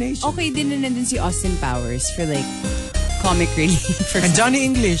combination. okay din na nandun si Austin Powers for like comic relief. And Johnny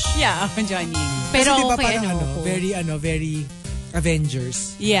English. Yeah, Johnny. Pero Kasi diba okay, parang very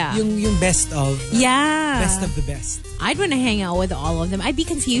Avengers. Yeah. Yung best of. Yeah. Best of the best. I'd want to hang out with all of them. I'd be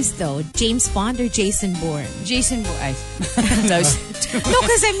confused though. James Bond or Jason Bourne? Jason Bourne. No,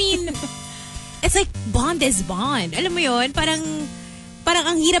 because I mean, it's like Bond is Bond. Alam mo yun? Parang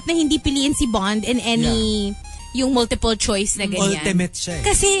ang hirap na hindi piliin si Bond in any yung multiple choice na ganyan. Ultimate siya eh.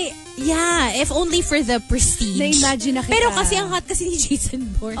 Kasi, yeah, if only for the prestige. Na-imagine na kita. Pero kasi ang hot kasi ni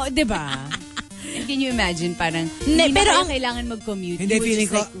Jason Bourne. Oh, diba? And can you imagine, parang Ne, hindi pero na ang kailangan mag-commute. Hindi, You would feeling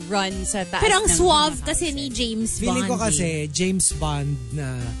just ko- like run sa taas. Pero ang ng suave mga kasi houses. ni James Bond. Feeling ko kasi James Bond na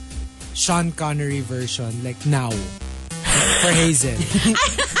Sean Connery version like now for Hazel.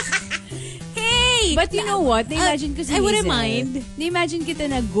 Hey! But you know what? Na-imagine ko si I wouldn't Hazel. mind. Na-imagine kita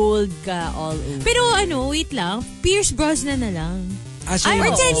na gold ka all over. Pero wait lang. Pierce Brosnan na lang. Actually, Or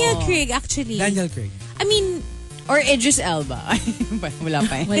oo. Daniel Craig, actually. Daniel Craig. I mean, Or Idris Elba. Wala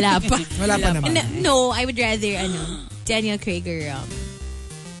pa eh. wala pa. Wala pa naman. No, I would rather, Daniel Craig or,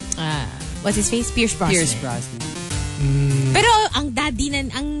 what's his face? Pierce Brosnan. Pierce Brosnan. Pero ang daddy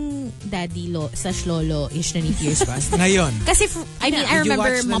slash lolo-ish na ni Pierce Brosnan. Ngayon. Kasi, I mean, I Did you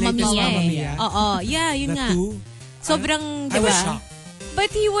remember watch the Mamma latest Mia. Mamma eh. Mia? Oo, yeah, yun The nga. two. Sobrang, I diba? was shocked. But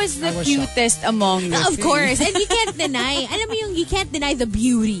he was the I was cutest among the Of three. course. And you can't deny, alam mo yung, you can't deny the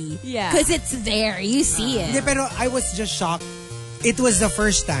beauty. Yeah. Because it's there. You see it. Hindi, pero I was just shocked. It was the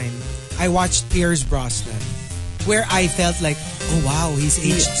first time I watched Pierce Brosnan where I felt like, oh wow, he's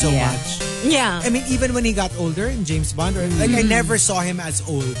aged so Yeah. much. Yeah. I mean, even when he got older in James Bond, or like I never saw him as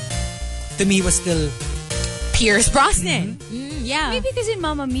old. To me, he was still Pierce Brosnan. Yeah. Maybe because in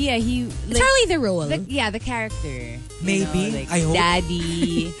Mamma Mia, he... It's probably the role. the character. Maybe. You know, like I hope.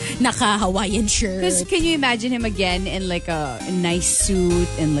 Daddy. Naka-Hawaiian shirt. Because can you imagine him again in like a nice suit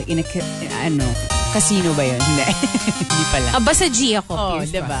and like in a, ano, casino ba yun? Hindi. Hindi pala. Basta G ako, Oh,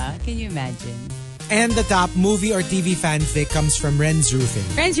 Pierce diba? Can you imagine? And the top movie or TV fanfic comes from Renz Rufin.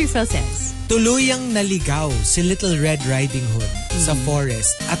 Friends Refill says, Tuluyang naligaw si Little Red Riding Hood sa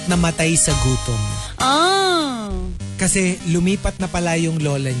forest at namatay sa gutom. Oh! Kasi lumipat na pala yung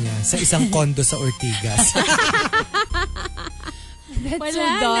lola niya sa isang kondo sa Ortigas. That's Wala so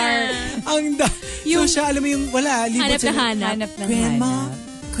dark. So siya, alam mo yung wala. Libot hanap na siya. hanap. Hanap ng Grandma, hanap.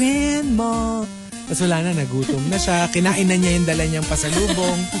 Grandma. Tapos wala na, nagutom na siya. Kinain na niya yung dala niyang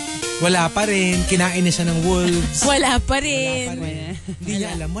pasalubong. Wala pa rin. Kinain na siya ng wolves. Wala pa rin. Hindi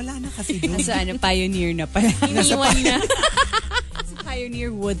niya alam. Wala na kasi doon. Nasa pioneer na pala. Iniwan na. Sa Pioneer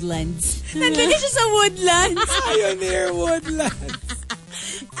Woodlands. Nandun na siya sa Woodlands. Pioneer Woodland.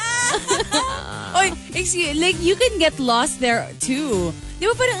 Oy, excuse, like you can get lost there too. Di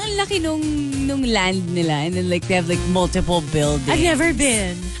ba parang ang laki nung land nila and then like they have like multiple buildings. I've never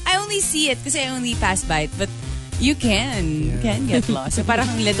been. I only see it because I only pass by it, but you can get lost. So parang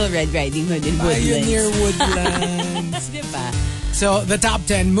Little Red Riding Hood in Pioneer Woodlands. Woodlands. Diba? So, the top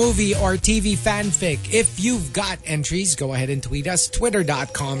 10 movie or TV fanfic. If you've got entries, go ahead and tweet us.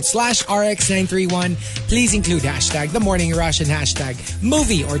 Twitter.com/RX931. Please include hashtag The Morning Rush and hashtag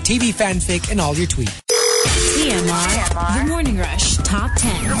movie or TV fanfic in all your tweets. TMR. The Morning Rush Top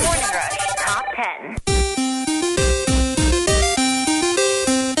 10. Morning Rush Top 10.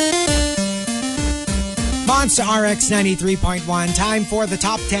 Monster RX 93.1. Time for the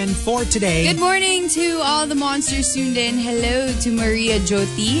top 10 for today. Good morning to all the monsters tuned in. Hello to Maria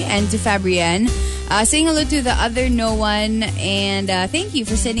Jyoti and to Fabrienne. Saying hello to the other no one. And thank you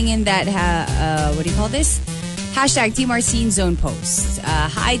for sending in that, what do you call this? Hashtag Team Arsene Zone post.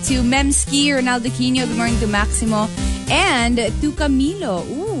 Hi to Memski, Ronaldo Quino. Good morning to Maximo. And to Camilo.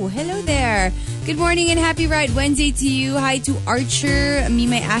 Ooh, hello there. Good morning and happy Ride Wednesday to you. Hi to Archer,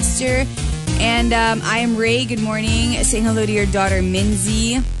 Mimay Aster. And I am Ray. Good morning. Saying hello to your daughter,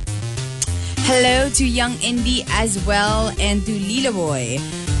 Minzy. Hello to Young Indy as well. And to Lila Boy.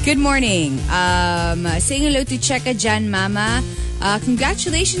 Good morning. Saying hello to Cheka Jan Mama.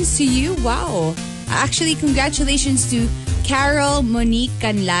 Congratulations to you. Wow. Actually, congratulations to Carol Monique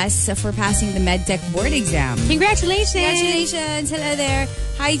Canlas for passing the MedTech board exam. Congratulations. Congratulations. Hello there.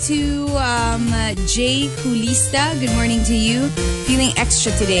 Hi to Jay Kulista. Good morning to you. Feeling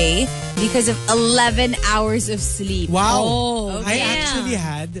extra today because of 11 hours of sleep. Wow. Oh, I damn. actually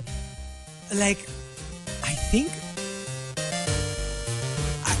had, like, I think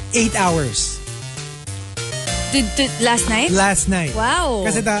 8 hours Last night? last night. Wow.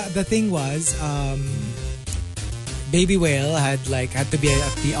 Kasi the thing was, Baby Whale had to be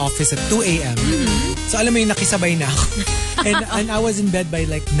at the office at 2 a.m. So alam mo yung nakisabay na ako. and I was in bed by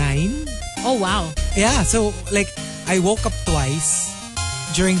like 9. Oh, wow. Yeah, so like I woke up twice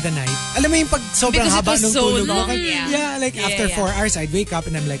during the night. Alam mo yung pag sobrang Because it haba was ng so tulog mo. long, yeah. Like Yeah, after yeah. 4 hours, I'd wake up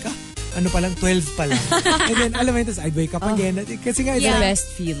and I'm like, ano pa lang, 12 pa lang. And then alam mo yun, tapos I'd wake up again. Kasi nga, It's the best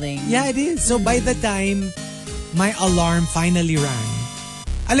feeling. yeah, it is. So by the time my alarm finally rang,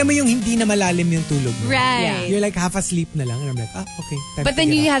 alam mo yung hindi na malalim yung tulog mo. Right. You're like half asleep na lang. And I'm like, okay. Time But to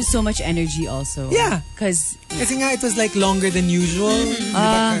then get you up. have so much energy also. Yeah. Because Kasi nga, it was like longer than usual.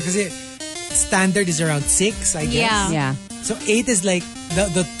 Diba? Kasi standard is around 6, I guess. Yeah. yeah. So 8 is like,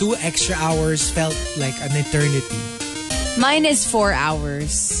 the 2 extra hours felt like an eternity. Mine is 4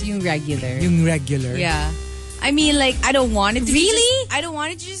 hours. Yung regular. Yung regular. Yeah. I mean, like, I don't want it to be Really? I don't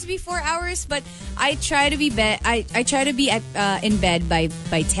want it to just be 4 hours, but I try to be I try to be at in bed by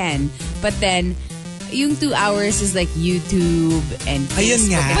 10. But then, yung 2 hours is like YouTube and Ayun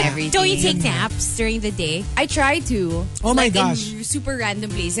Facebook nga. and But everything. Don't you take naps during the day? I try to. Oh my like gosh. In super random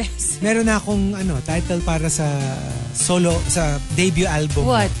places. Meron na akong title para sa debut album.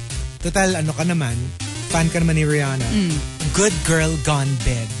 What? Total, ka naman, fan ka naman ni Rihanna. Good Girl Gone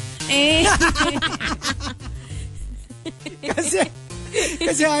Bed. Eh.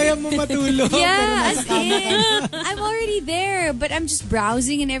 Kasi ayaw mo matulog. pero Yeah, nasa as kama ka. in, I'm already there, but I'm just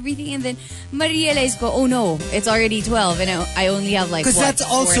browsing and everything, and then ma-realize ko, oh no, it's already 12, and I only have like, Because what, that's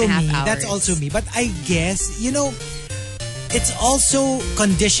also 4.5 me. hours. That's also me. But I guess, it's also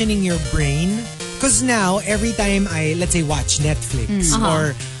conditioning your brain. Because now, every time I, let's say, watch Netflix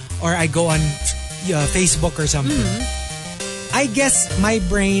or I go on Facebook or something, I guess my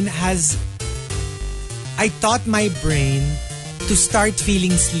brain I taught my brain to start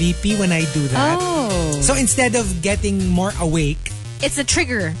feeling sleepy when I do that. Oh. So instead of getting more awake, It's a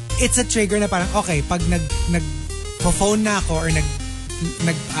trigger. it's a trigger na parang, okay, pag nag-phone na ako or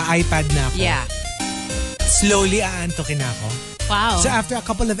nag-iPad na ako, Yeah. slowly aantokin na ako. Wow. So after a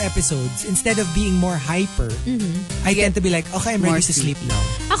couple of episodes, instead of being more hyper, I tend to be like, okay, I'm more ready to sleep now.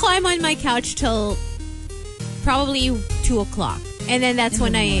 Ako, I'm on my couch till probably 2 o'clock. And then that's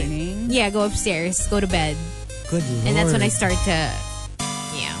when I go upstairs, go to bed. Good Lord. And that's when I start to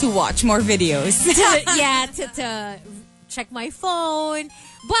To watch more videos. to check my phone.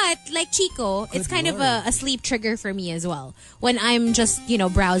 But like Chico, it's kind of a sleep trigger for me as well. When I'm just,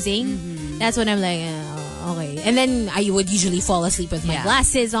 browsing, that's when I'm like, okay. And then I would usually fall asleep with my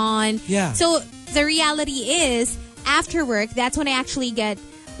glasses on. Yeah. So the reality is, after work, that's when I actually get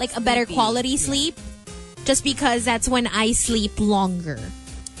like a better quality sleep. Just because that's when I sleep longer.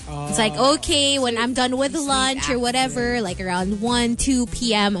 It's like, okay, when I'm done with lunch or whatever, like around 1, 2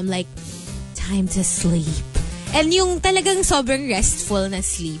 p.m., I'm like, time to sleep. And yung talagang sobrang restful na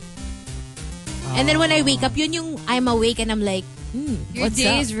sleep. And then when I wake up, yun yung I'm awake and I'm like, Your what's day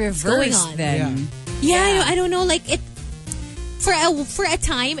up? is What's going reversed on? then. Yeah, I don't know, like it for a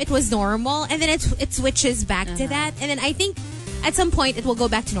time it was normal, and then it switches back to that, and then I think at some point it will go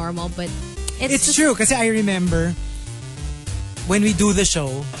back to normal, but It's just, true kasi I remember when we do the show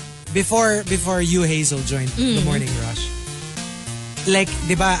before you, Hazel, joined the Morning Rush. Like,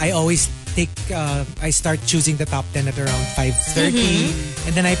 diba, I always I start choosing the top 10 at around 5:30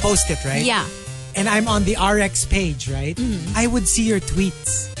 and then I post it, right? Yeah. And I'm on the RX page, right? I would see your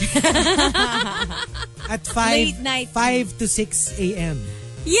tweets at 5 Late night 5 to 6 a.m.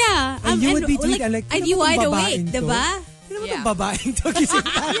 Yeah. And you would be tweeting like, I'd be "Ano wide bang awake, babaeng to?" diba? Ano ba itong babaeng to? Gising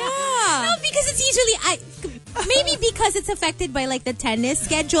tayo. No, because it's usually maybe because it's affected by like the tennis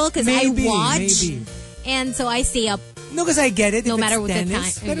schedule because I Maybe, watch maybe. and so I stay up. No, because I get it. No if matter it's what the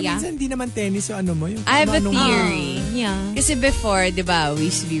tennis. time, Pero yeah. minsan hindi naman tennis yung ano mo. Yung I have a ano-anong- theory. Yeah. Kasi before, diba, we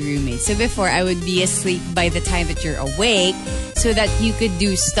used to be roommates. So before, I would be asleep by the time that you're awake so that you could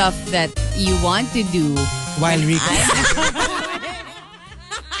do stuff that you want to do. While Rico.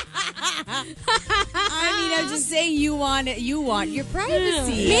 I mean, I'm just saying you want your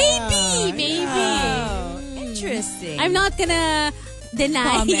privacy. Maybe. Oh, interesting. I'm not gonna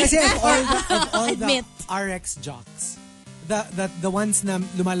deny. Kasi of all the Admit. RX jocks, the ones na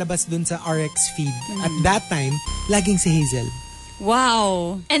lumalabas dun sa RX feed, at that time, laging si Hazel.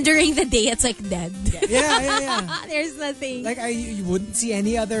 Wow. And during the day, it's like dead. Yeah. There's nothing. Like, you wouldn't see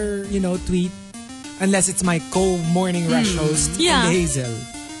any other, tweet. Unless it's my co-morning rush host, Yeah. and Hazel.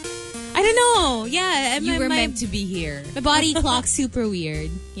 I don't know. Yeah. You were my, meant to be here. my body clock's super weird.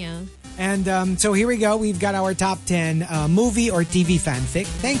 Yeah. And so here we go. We've got our top 10 movie or TV fanfic.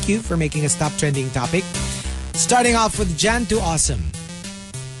 Thank you for making us top trending topic. Starting off with Jan to Awesome.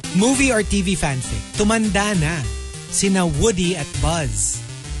 Movie or TV fanfic. Tumanda na sina Woody at Buzz.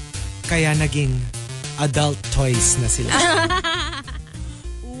 Kaya naging adult toys na sila.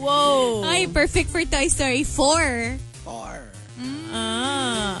 Whoa. Ay, perfect for Toy Story 4.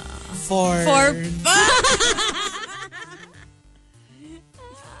 For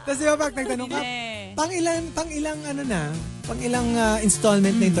Tapos di ba pag nagtanong ka, pang ilang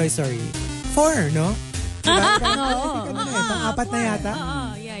installment na yung Toy Story? 4, no? Diba? Pang-apat na yata?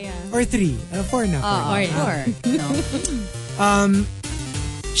 Oh, yeah. Or 3? 4 na. 4. No.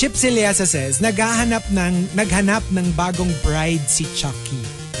 Chip Siliasa says, naghanap ng bagong bride si Chucky.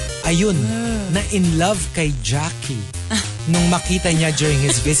 Ayun, na in love kay Jackie nung makita niya during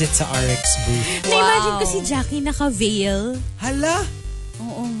his visit sa RX booth. Na-imagine ko si Jackie naka-veil. Hala!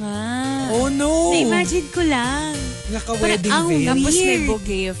 Oo nga. Oh no! Na-imagine ko lang. Naka-wedding Parang ang veil. Tapos may Weird.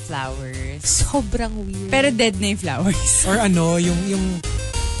 bouquet of flowers. Sobrang weird. Pero dead na yung flowers. Or ano, yung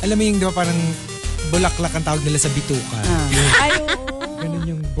alam mo yung di ba parang bulaklak ang tawag nila sa bituka. Ay, oo. Ganun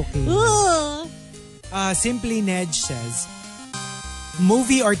yung bouquet. Ugh. Simply Nedge says,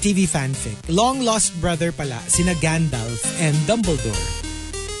 movie or TV fanfic. Long lost brother pala sina Gandalf and Dumbledore.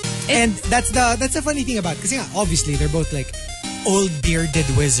 And that's the funny thing about, kasi nga obviously they're both like old bearded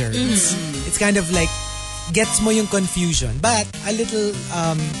wizards. It's kind of like gets mo yung confusion. But a little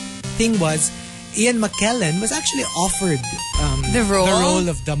thing was Ian McKellen was actually offered The role?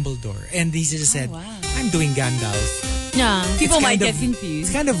 of Dumbledore, and he just said, "I'm doing Gandalf." Yeah. People It's might kind get of-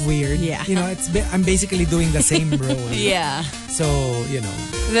 confused. It's kind of weird. Yeah. You know, I'm basically doing the same role. Yeah. So, you know.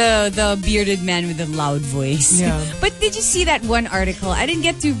 The bearded man with the loud voice. Yeah. But did you see that one article? I didn't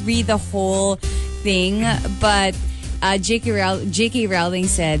get to read the whole thing, but J.K. Rowling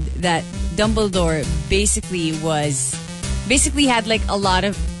said that Dumbledore basically had like a lot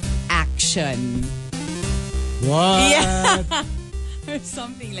of action. What? Yeah. Or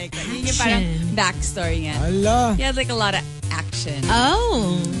something like that. Yun yung parang backstory niya. Ala. He had like a lot of action.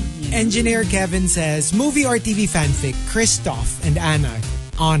 Oh. Engineer Kevin says, movie or TV fanfic, Christoph and Anna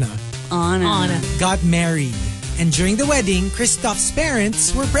got married. And during the wedding, Christoph's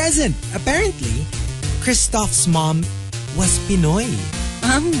parents were present. Apparently, Christoph's mom was Pinoy.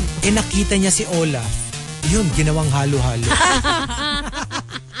 Nakita niya si Olaf. Yun, ginawang halo-halo.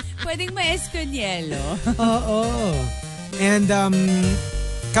 Pwedeng ma-esconyelo. Oo. And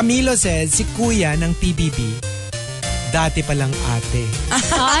Camilo says, si kuya ng PBB, dati palang ate.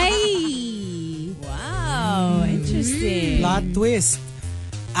 Ay. Wow. Interesting. Plot twist.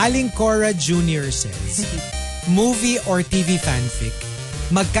 Aling Cora Jr. says, movie or TV fanfic,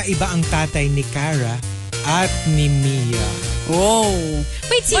 magkaiba ang tatay ni Cara at ni Mia. Whoa.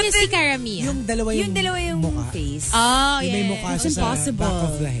 Wait, sino si Karamia? Yung dalawa yung mukha. face. Oh, Yung may mukha It's siya sa impossible. back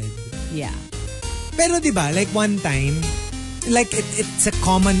of the head. Yeah. Pero di ba, like one time, like it's a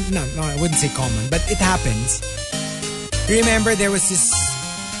common, no, I wouldn't say common, but it happens. Remember, there was this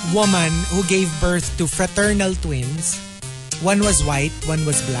woman who gave birth to fraternal twins. One was white, one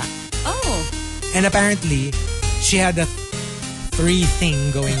was black. Oh. And apparently, she had a 3 thing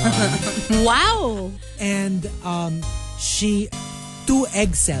going on. Wow. And 2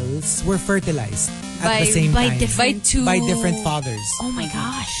 egg cells were fertilized at the same time. By different fathers. Oh my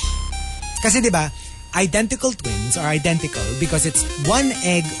gosh. Kasi di ba, identical twins are identical because it's 1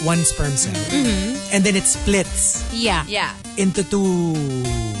 egg, 1 sperm cell. And then it splits Yeah. Yeah. into 2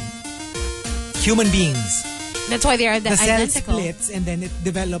 human beings. That's why they are The cell identical. splits and then it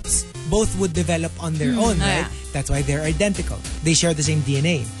develops, both would develop on their own, right? yeah. That's why they're identical. They share the same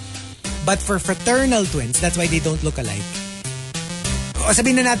DNA. But for fraternal twins, that's why they don't look alike. O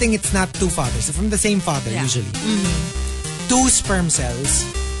sabihin na natin it's not 2 fathers. From the same father, usually. 2 sperm cells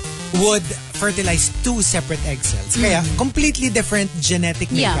would fertilize 2 separate egg cells. Kaya, completely different genetic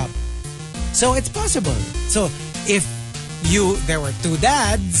Yeah. makeup. So, it's possible. So, if there were 2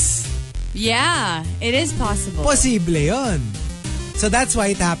 dads, Yeah. It is possible. posible yun. So, that's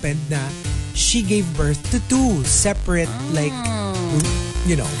why it happened na she gave birth to 2 separate, like,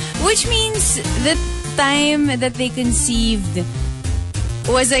 you know. Which means the time that they conceived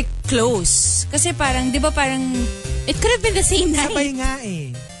was like close. Kasi parang, di ba parang, It could have been the same night. Sabay nga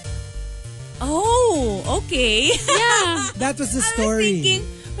eh. oh, okay. Yeah. That was the I was story. thinking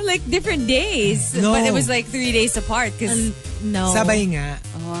like different days. No. But it was like 3 days apart. Because No. Sabay nga.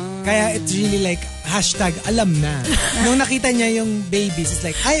 Kaya it's really like, #alam na. Nung nakita niya yung babies, it's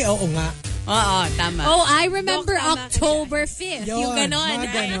like, ay, oo nga. Oo, tama. Oh, I remember Dok, tama ka October 5th. Yung ganon. Mga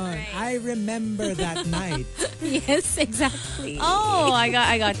ganon. I remember that night. Yes, exactly. Oh, I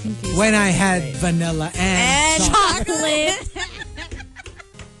got confused. When I had vanilla and chocolate.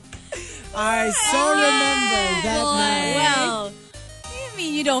 I so remember that night. Well, you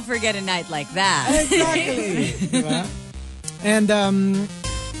mean you don't forget a night like that. Exactly. Diba? And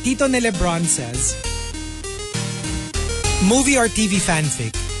Tito ni Lebron says, movie or TV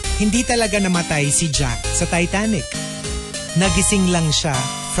fanfic, hindi talaga namatay si Jack sa Titanic. Nagising lang siya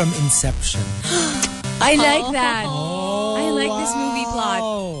from Inception. I like that. I like this movie plot.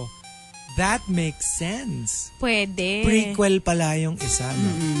 That makes sense. Pwede. Prequel pala yung isa.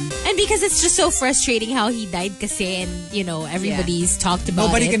 No? And because it's just so frustrating how he died kasi and, you know, everybody's talked about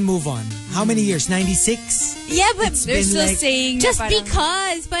Nobody it. can move on. How many years? 96? Yeah, but They're still like- saying just na parang,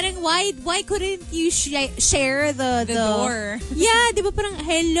 because. Parang why couldn't you share the door. Yeah, di ba parang,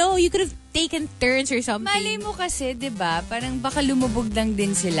 hello, you could have taken turns or something. Malay mo kasi, di ba? Parang baka lumubog lang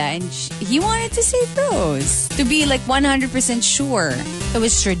din sila and he wanted to save Rose. To be like 100% sure. It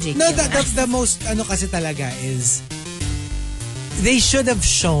was ridiculous. No, that's the most, kasi talaga is, they should have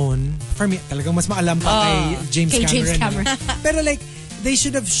shown, for me, talagang mas maalam pa kay James Kay Cameron. James Cameron. Pero like, they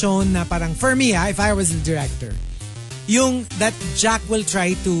should have shown na parang, for me, if I was the director, yung that Jack will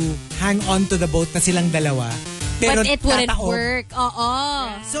try to hang on to the boat na silang dalawa, pero but it wouldn't tataob. work. Oo.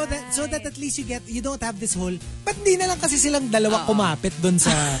 So that at least you don't have this whole, but hindi na lang kasi silang dalawa kumapit dun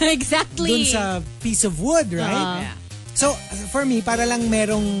sa, Exactly. dun sa piece of wood, right? So, for me, para lang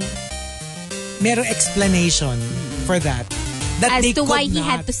merong explanation for that. That As they to why could he not.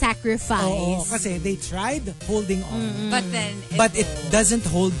 had to sacrifice. Oo, kasi they tried holding on. But then, But it doesn't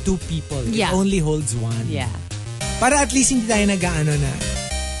hold two people. Yeah. It only holds one. yeah. Para at least hindi tayo nag-ano na.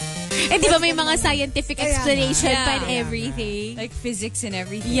 Eh, di ba may mga scientific Kaya explanation nga. pa and Yeah. everything? Like physics and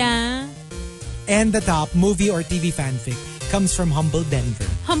everything. Yeah. And the top movie or TV fanfic comes from Humble Denver.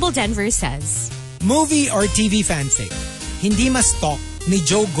 Humble Denver says, Movie or TV fanfic, hindi mas talk ni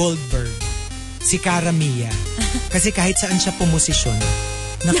Joe Goldberg si Cara Mia. Kasi kahit saan siya pumosisyon,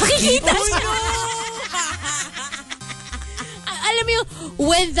 nakikita siya. Alam mo yung,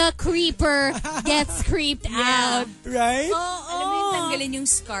 when the creeper gets creeped out. Right? Alam mo yung tanggalin yung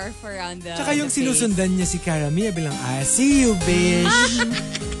scarf around the Tsaka yung the face. sinusundan niya si Cara Mia bilang, I see you, bitch.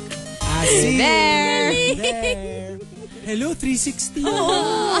 I see There. you. There. Hello, 360.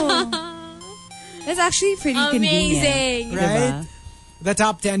 That's actually pretty convenient. Amazing. Right? The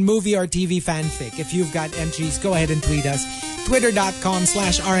top 10 movie or TV fanfic. If you've got entries, go ahead and tweet us.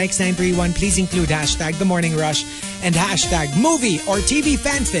 Twitter.com/RX931. Please include hashtag The Morning Rush and hashtag movie or TV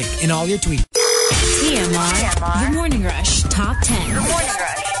fanfic in all your tweets. TMR. The Morning Rush Top 10. Morning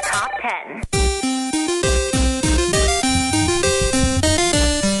Rush Top 10.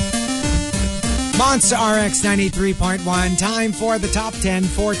 Monster RX 93.1. Time for the top 10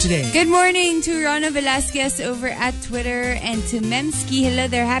 for today. Good morning to Rona Velasquez over at Twitter and to Memski. Hello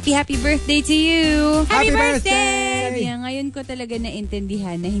there. Happy birthday to you. Happy Sabi birthday! niya, ngayon ko talaga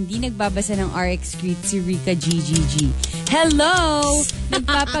naintindihan na hindi nagbabasa ng RX greet si Rika GGG. Hello!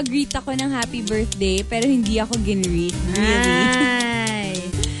 Nagpapagreet ako ng happy birthday pero hindi ako ginreet. Really? Ay.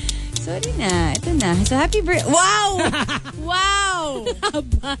 Sorry na. Ito na. So happy birthday. Wow! Wow!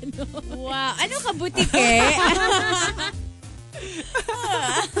 Haba, no? Wow. Ano ka, butike?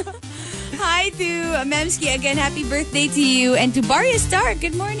 Hi to Memski again. Happy birthday to you. And to Barya Stark.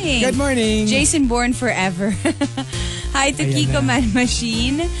 Good morning. Good morning. Jason Bourne forever. Hi to Ayan Kiko na. Man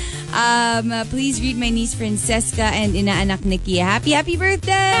Machine. Please read my niece Francesca and inaanak ni Kia. Happy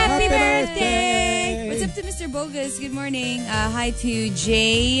birthday! Happy birthday! What's up to Mr. Bogus? Good morning. Hi to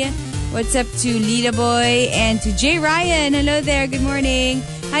Jay. What's up to Lita Boy and to Jay Ryan. Hello there. Good morning.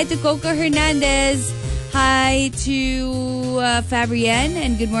 Hi to Coco Hernandez. Hi to Fabrienne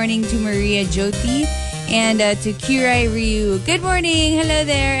and good morning to Maria Jyoti and to Kirai Ryu. Good morning. Hello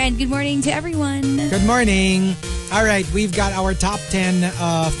there and good morning to everyone. Good morning. All right, we've got our top 10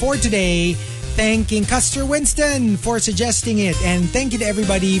 for today. Thanking Custer Winston for suggesting it. And thank you to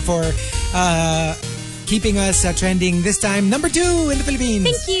everybody for keeping us trending this time. Number 2 in the Philippines.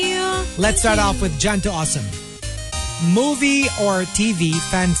 Thank you. Let's start off with Jan to Awesome. Movie or TV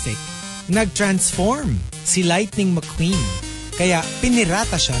fanfic. Nag-transform si Lightning McQueen. Kaya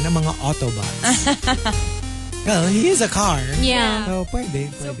pinirata siya ng mga Autobots. Well, he is a car. Yeah. So,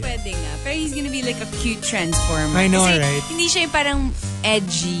 pwede. So, pwede nga. Pero he's gonna be like a cute transformer. I know, Kasi right? hindi siya yung parang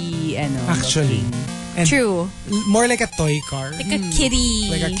edgy, Actually. And True. more like a toy car. Like a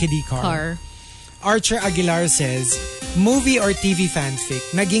kiddie. Like a kiddie car. Archer Aguilar says, movie or TV fanfic,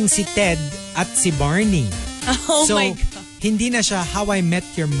 naging si Ted at si Barney. Oh so, my God. hindi na siya How I Met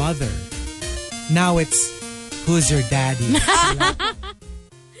Your Mother. Now it's, who's your daddy?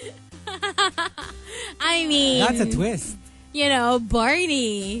 I mean, That's a twist. you know,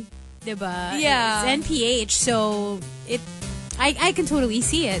 Barney, diba? Yeah. It's NPH, so I can totally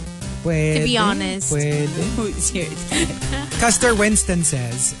see it. Pwede, To be honest. Pwede. Who's your Custer Winston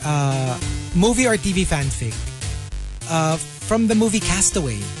says, movie or TV fanfic? From the movie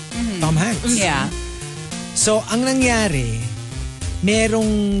Castaway, Tom Hanks. Yeah. So, ang nangyari,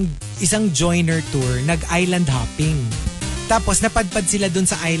 merong isang joiner tour, nag-island hopping. Tapos, napadpad sila dun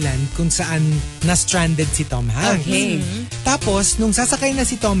sa island kung saan na-stranded si Tom Hanks. Okay. Tapos, nung sasakay na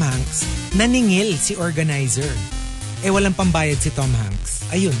si Tom Hanks, naningil si organizer. Walang pambayad si Tom Hanks.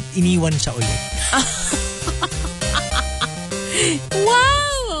 Ayun, iniwan siya ulit.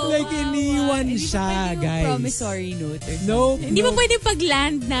 Wow! Like, iniwan siya, guys. Promissory note or No, Hindi ba pwede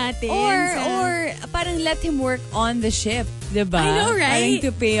pag-land natin? Or parang let him work on the ship, diba? I know, right? Parang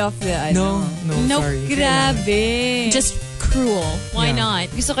to pay off the No, Nope. sorry. Grabe. Just cruel. Why Yeah. not?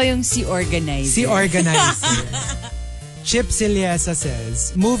 Gusto ko yung si organizer. Si organizer. Chip Siliesa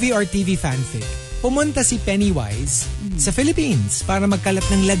says, movie or TV fanfic? Pumunta si Pennywise sa Philippines para magkalat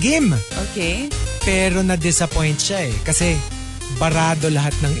ng lagim. Okay. Pero na-disappoint siya kasi barado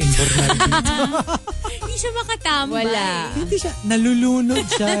lahat ng imburnal dito. Hindi siya makatambay. Wala. Hindi siya, nalulunod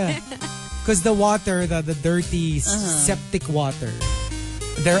siya. Because the water, the dirty septic water,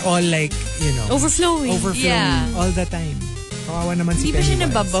 they're all like, you know, Overflowing. Yeah. all the time. Kawawa naman si Hindi ba siya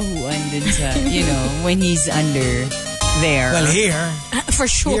Pennywise. nababahuan dun sa, you know, when he's under there? Well, here For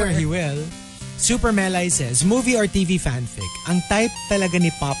sure. he will. Super Melay says, movie or TV fanfic? Ang type talaga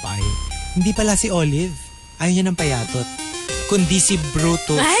ni Popeye, hindi pala si Olive. Ayaw niya ng payatot. Kundi si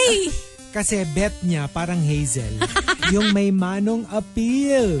Brutus. Ay! Kasi bet niya parang Hazel. Yung may manong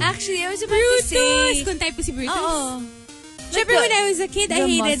appeal. Actually, I was about to say... Brutus! Kung type ko si Brutus. Oo. Siyempre, when I was a kid, I the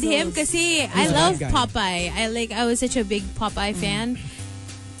hated him muscles. kasi I He's a love bad guy. Popeye. I was such a big Popeye fan.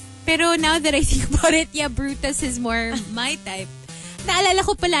 Pero now that I think about it, yeah, Brutus is more my type. Naalala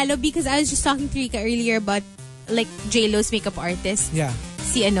ko palalo because I was just talking to Rika earlier about like J-Lo's makeup artist. Yeah.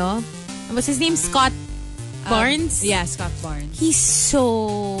 Si ano? What's his name? Scott Barnes? Yeah, Scott Barnes. He's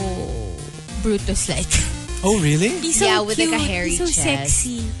so Brutus-like. Oh, really? He's so Yeah, with cute. like a hairy He's so chest.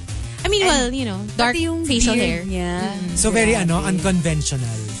 sexy. I mean, well, you know, dark Pati yung facial beard hair. niya. So very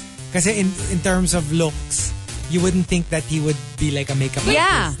unconventional. Kasi in terms of looks, you wouldn't think that he would be like a makeup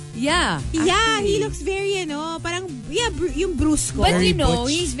Yeah, artist. yeah. Yeah, he actually. looks very, parang, yeah, yung bruise ko. But Very you know,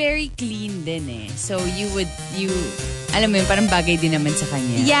 butch. he's very clean din eh. So alam mo yun, parang bagay din naman sa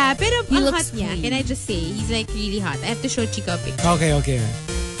kanya. Yeah, pero He ang looks hot niya. clean. Can I just say, he's like really hot. I have to show Chico a picture. Okay.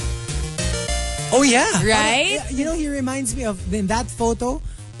 Oh yeah. Right? Parang, you know, he reminds me of, in that photo,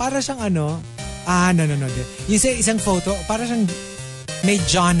 para siyang no. Yung sa isang photo, para siyang may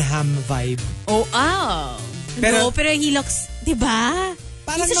John Hamm vibe. Oh. Pero he looks, di ba?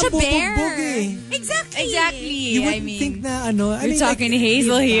 Parang He's such a bear. nabubugbog eh. Exactly. You wouldn't think na You're talking to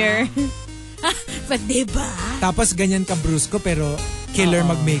Hazel here. But di ba? Tapos ganyan ka brusco pero killer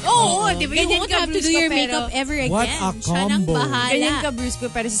mag-makeup. Oo, di ba? You Ganyan won't ka, have to do Brusco, your pero makeup ever again. what a Siya nang combo. bahala. Ganyan ka, Bruce ko,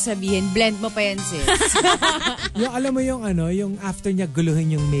 para sasabihin, blend mo pa yan, sis. Yung alam mo yung yung after niya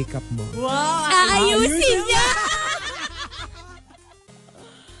guluhin yung makeup mo. Aayusin niya.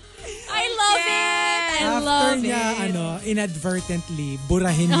 I love it. I After love niya it. inadvertently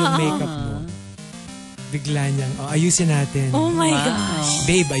burahin yung makeup mo. Bigla niyang, ayusin natin. Oh my gosh.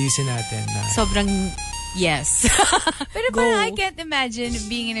 Babe, ayusin natin. Sobrang, yes. Pero parang I can't imagine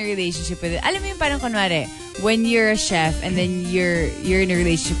being in a relationship with it. Alam mo yung parang kunwari, when you're a chef and then you're in a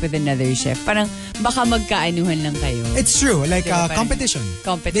relationship with another chef, parang baka magkaanuhan lang kayo. It's true. Like Diba, parang competition.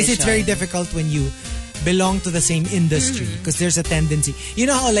 competition. This is very difficult when you belong to the same industry because there's a tendency. You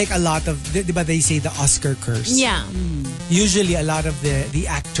know how like a lot of, diba they say the Oscar curse? Yeah. Usually a lot of the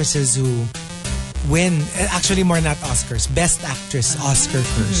actresses who win, actually more not Oscars, Best Actress Oscar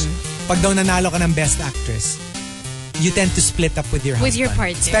curse. Pag daw nanalo ka ng Best Actress, you tend to split up with your husband. With your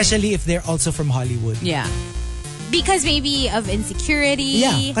partner. Especially if they're also from Hollywood. Yeah. Because maybe of insecurity.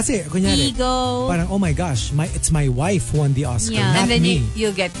 Yeah, kasi kunyari, ego. parang, oh my gosh, it's my wife who won the Oscar, Yeah. not And then me.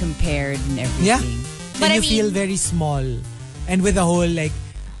 you'll get compared and everything. Yeah. But and I you feel mean- very small. And with the whole, like,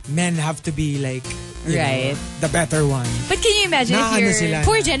 men have to be, like, you Right. know, the better one. But can you imagine if Naano you're... sila.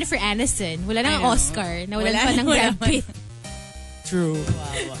 Poor Jennifer Aniston. Wala nang Oscar. Nawalan pa ng Brad Pitt. True.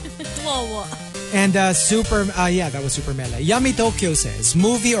 Wawa. And that was Super Mela. Yummy Tokyo says,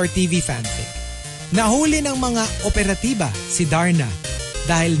 movie or TV fanfic? Nahuli ng mga operatiba si Darna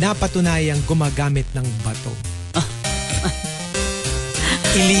dahil napatunayang gumagamit ng bato.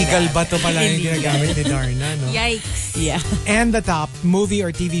 Illegal ba to pala yung ginagamit ni Darna, no? Yikes. Yeah. And the top movie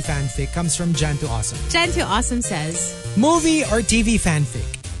or TV fanfic comes from Jan to Awesome. Jen to Awesome says, Movie or TV fanfic?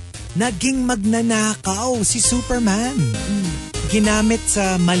 Naging magnanakaw si Superman. Ginamit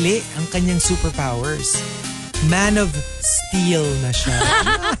sa mali ang kanyang superpowers. Man of Steel na siya.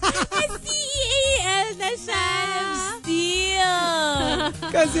 C-A-L na siya. Steel.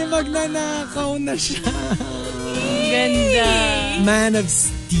 Kasi magnanakaw na siya. Ganda. Man of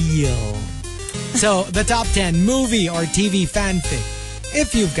Steel. So, the top 10 movie or TV fanfic.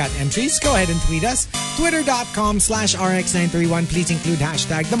 If you've got entries, go ahead and tweet us. Twitter.com/RX931. Please include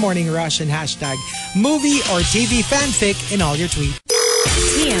hashtag The Morning Rush and hashtag movie or TV fanfic in all your tweets.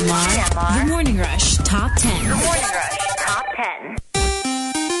 TMR. The Morning Rush Top 10. The Morning Rush Top 10.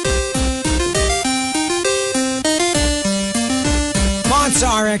 Monster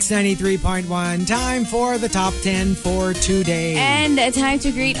RX 93.1. Time for the top 10 for today. And time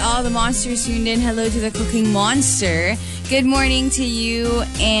to greet all the monsters tuned in. Hello to the cooking monster. Good morning to you.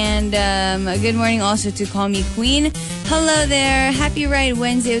 And good morning also to Call Me Queen. Hello there. Happy Ride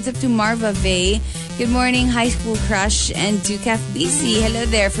Wednesday. What's up to Marva Vey? Good morning, High School Crush. And to Kaf BC. Hello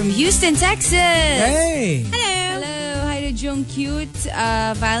there from Houston, Texas. Hey! Hello. Hi to Jung Cute,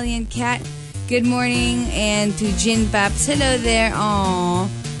 Valiant Cat. Good morning. And to Jin Paps. Hello there. Aww.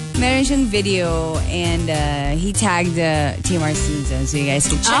 Meron siyang video and he tagged TMR Season, so you guys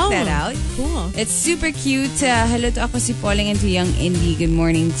can check that out. Cool. It's super cute. Hello to Ako Si Pauling and to Young Indie. Good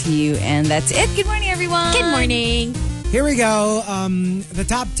morning to you. And that's it. Good morning, everyone. Good morning. Here we go. The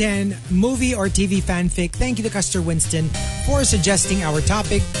top 10 movie or TV fanfic. Thank you to Custer Winston for suggesting our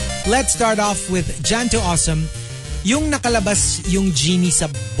topic. Let's start off with Jan to Awesome. Yung nakalabas yung genie sa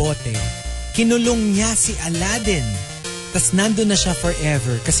bote, kinulong niya si Aladdin. Tas nandun na siya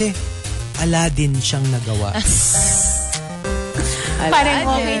forever kasi Aladdin siyang nagawa.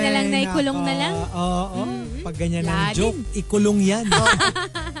 Parang okay na lang na ikulong na lang. Oo. Pag ganyan ang joke, ikulong yan.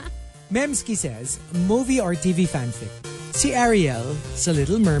 Memski says, movie or TV fanfic. Si Ariel sa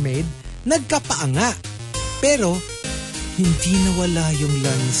Little Mermaid, nagkapaanga. Pero, hindi nawala yung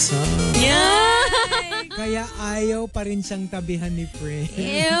lansa. Kaya ayaw pa rin siyang tabihan ni Prince.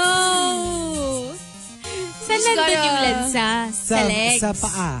 Ew! Saan nandun yung lansa? Sa legs? Sa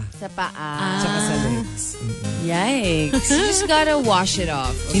paa. Sa paa. Tsaka sa legs. Yikes. You just gotta wash it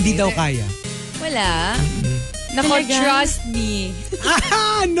off. Okay? Hindi daw kaya. Wala. Nako, trust me.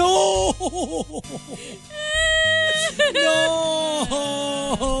 Ah, no! No!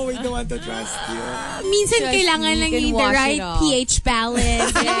 We don't want to trust you. Minsan Trust kailangan me, lang you can yung the wash right it off. pH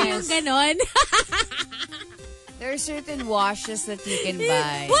balance. Yung ganon. There are certain washes that you can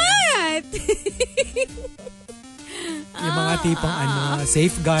buy. What? Yung mga tipong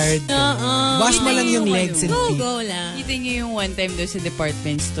safeguard. Wash mo lang yung legs and feet. Go lang. Kita niyo yung one time doon sa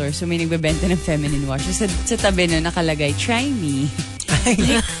department store, so may nagbebenta ng feminine washes. Sa tabi na nakalagay, try me.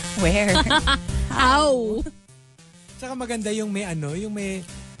 Like, where? Ow! Tsaka maganda yung may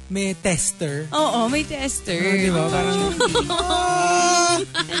may tester. Oo, may tester. Di ba? Parang,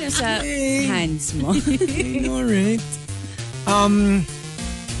 Ano sa hands mo? I know, right?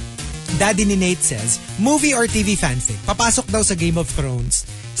 Daddy ni Nate says, movie or TV fanfic. Papasok daw sa Game of Thrones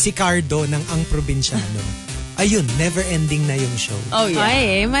si Cardo ng Ang Probinsyano. Ayun, never-ending na yung show. Oh, yeah.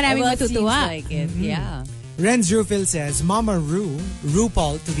 Ay, maraming Well, it matutuwa. seems like it. Yeah. Renz Rufil says, Mama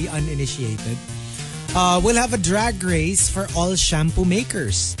RuPaul to the uninitiated, will have a drag race for all shampoo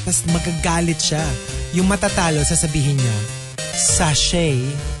makers. Tapos magagalit siya. Yung matatalo, sasabihin niya, sachet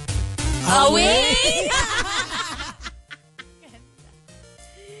Away!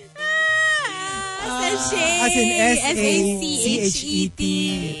 Sachet! As in S-A-C-H-E-T.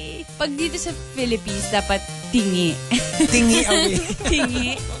 Pag dito sa Philippines, dapat tingi. Tingi away.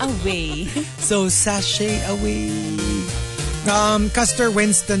 Tingi away. So, sachet away. Custer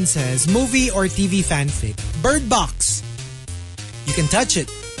Winston says, movie or TV fanfic. Bird Box. You can touch it.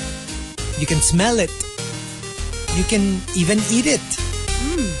 You can smell it. You can even eat it.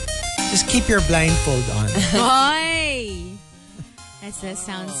 Just keep your blindfold on. Hoy! That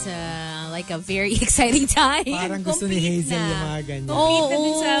sounds like a very exciting time. Parang gusto ni Hazel yung mga ganyan. Complete na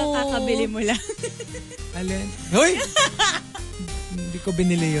dun sa kakabili mo lang. Alin? Hoy! Hindi ko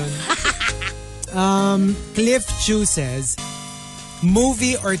binili yun. Cliff Chu says,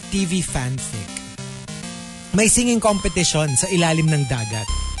 movie or TV fanfic. May singing competition sa ilalim ng dagat.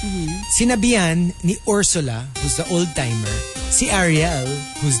 Sinabihan ni Ursula, who's the old-timer, si Ariel,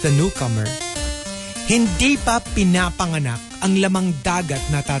 who's the newcomer, hindi pa pinapanganak ang lamang dagat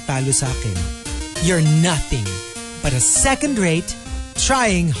na tatalo sa akin. You're nothing but a second-rate,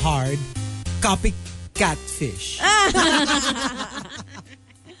 trying hard, copycat fish.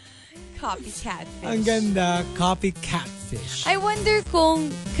 Copycat fish. Ang ganda. Copycat fish. I wonder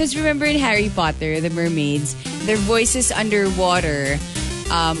because remember in Harry Potter, the mermaids, their voices underwater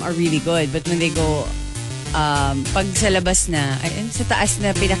are really good. But when they go, pag sa labas na, sa taas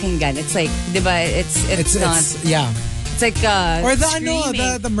na pinakinggan, it's like, diba, it's not. Yeah. It's like, Or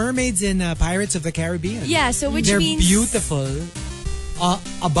screaming. the mermaids in Pirates of the Caribbean. Yeah, so which They're means... beautiful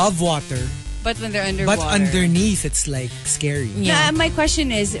above water. But when they're underwater. But underneath, it's like scary. Yeah. My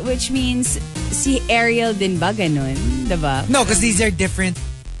question is, which means si Ariel din ba ganun? Diba? No, because these are different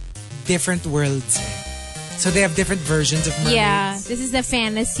worlds. So they have different versions of mermaids. Yeah, this is the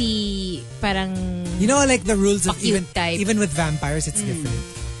fantasy parang... You know, like the rules of Cute type. even with vampires, it's different.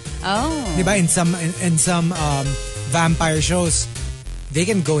 Oh. Diba? In some vampire shows, they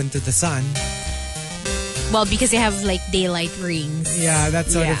can go into the sun. Well, because they have like daylight rings. Yeah, that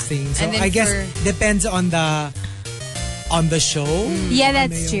sort Yeah. of thing. So And then I guess depends on the show. Yeah,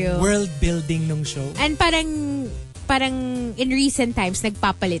 that's true. World building ng show. And parang in recent times,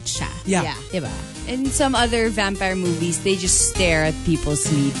 nagpapalit siya. Yeah. Diba? In some other vampire movies, they just stare at people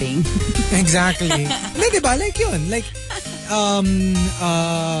sleeping. Exactly. Hindi, diba? Like yun. Like,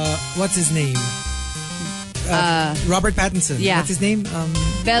 what's his name? Robert Pattinson. Yeah. What's his name?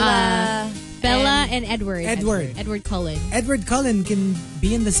 Bella and Edward. Edward. Edward Cullen. Edward Cullen can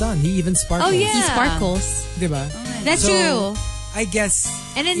be in the sun. He even sparkles. Oh, yeah. He sparkles. Diba? That's So, true. I guess,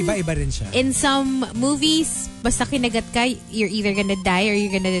 And then, iba-iba rin siya. in some movies, basta kinagat ka, you're either gonna die or you're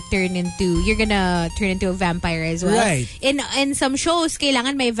gonna turn into a vampire as well. Right. In some shows,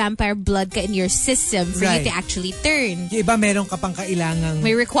 kailangan may vampire blood ka in your system for Right. you to actually turn. Yung iba meron ka pang kailangang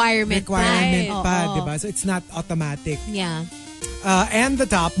May requirement pa, Oo. diba? So it's not automatic. Yeah. And the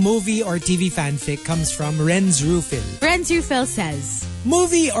top movie or TV fanfic comes from Renz Rufil. Renz Rufil says,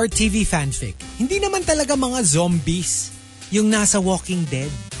 Movie or TV fanfic, hindi naman talaga mga zombies yung nasa Walking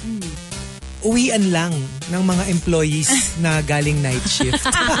Dead. Uwian lang ng mga employees na galing night shift.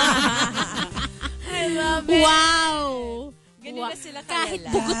 I love it. wow! Ganun na sila Kahit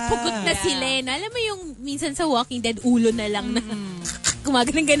kalala. pugot-pugot na sila. Alam mo yung minsan sa Walking Dead, ulo na lang na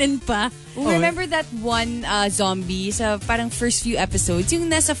gumaganon pa. Remember that one zombie sa parang first few episodes,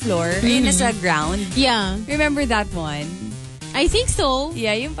 yung nasa floor, yung nasa ground? Yeah. Remember that one? I think so.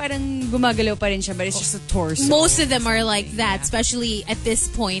 Yeah, yung parang gumagalaw pa rin siya, but it's just a torso. Most of them are like that, especially at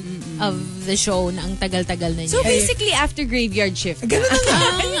this point of the show na ang tagal-tagal na So niya. basically, after graveyard shift. Ganun na nga.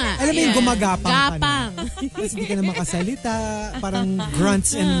 Oo nga. Alam mo yung gumagapang ka na. Gapang. Tapos hindi ka na makasalita. Parang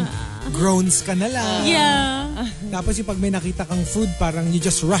grunts and groans ka na lang. Yeah. Tapos yung pag may nakita kang food, parang you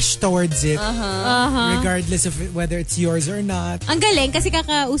just rush towards it. Regardless of whether it's yours or not. Ang galing kasi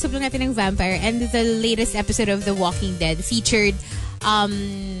kakausap lang natin ng vampire, and the latest episode of The Walking Dead featured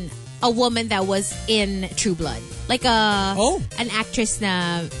a woman that was in True Blood. Like an actress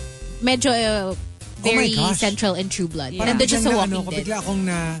na medyo very gosh. central in True Blood. Yeah. Nandun siya sa biglang Walking Dead. Bigla akong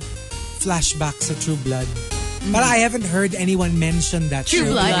na flashback sa True Blood. But I haven't heard anyone mention that True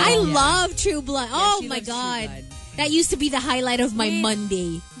show. Blood. Blood. I Yeah. love True Blood. Oh she my loves True God. Blood. That used to be the highlight of my Wait.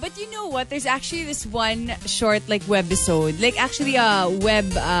 Monday. But you know what? There's actually this one short like webisode, like actually a web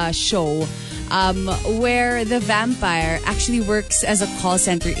show where the vampire actually works as a call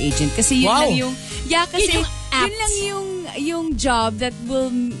center agent. Kasi yun Wow. lang yung... Yeah, kasi Yun yung apt. yun lang yung job that will,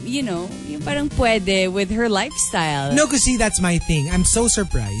 you know, yung parang pwede with her lifestyle. No, because see, that's my thing. I'm so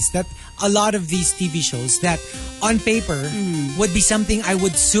surprised that a lot of these TV shows that on paper would be something I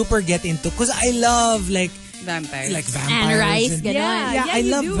would super get into because I love like Vampires. vampires. Anne Rice, and- ganon. Yeah, Yeah, I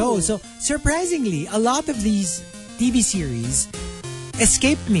you love do. those. So surprisingly, a lot of these TV series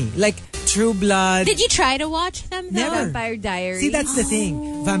escaped me. Like True Blood. Did you try to watch them though? Never. Vampire Diaries. See, that's the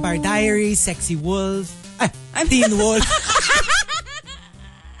thing. Vampire Diaries, Sexy Wolf, Teen Wolf.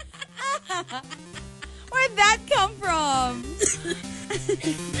 Where'd that come from?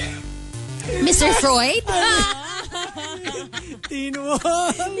 Mr. Freud? Teen Wolf.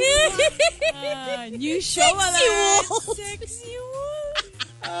 New show alert. Sexy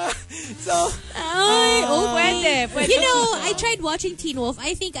So, Pwede. You know, I tried watching Teen Wolf.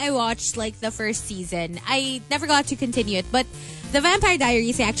 I think I watched like the first season. I never got to continue it, but the Vampire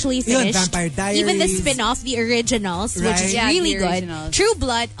Diaries I actually finished. Vampire Diaries. Even the spin-off, the originals, which is Right. Yeah, really the good. originals. True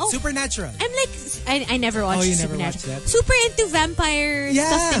Blood. Oh, Supernatural. I'm like, I never watched you never Supernatural. watched that? Super into vampire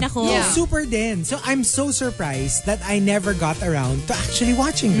stuff din ako. No, super din. So I'm so surprised that I never got around to actually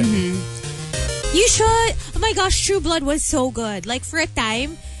watching them. You should. Oh my gosh, True Blood was so good. Like for a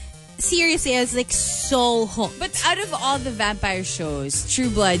time, seriously, I was like so hooked. But out of all the vampire shows, True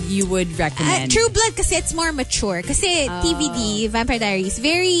Blood you would recommend? True Blood kasi it's more mature. Kasi TVD, Vampire Diaries,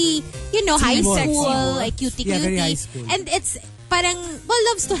 very, you know, high Wolf. school, Teen Wolf. like cutie-cutie. Yeah, very high school. And it's parang, well,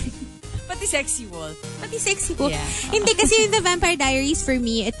 love story. Pati Sexy Wolf. Pati sexy ko. Yeah. Hindi kasi The Vampire Diaries for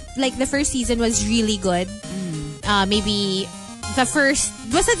me, like the first season was really good. Maybe the first,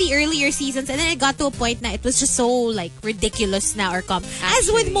 basta the earlier seasons, and then it got to a point na it was just so like ridiculous na or as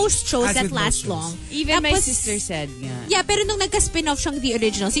with most shows As that with last most shows. long. Even my Tapos, sister said nga. Yeah, pero nung nagka-spin-off siyang The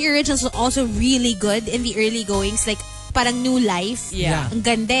Originals, the Originals was also really good in the early goings, like parang new life. Yeah. Ang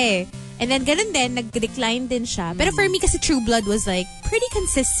ganda eh. And then ganun din, nag-decline din siya. Pero for me kasi True Blood was like pretty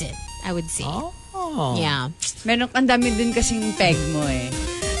consistent, I would say. Oh. Yeah. Meron, ang dami din kasing peg mo eh.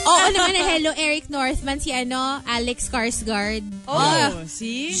 Oo naman na hello Eric Northman, si Alex Skarsgård.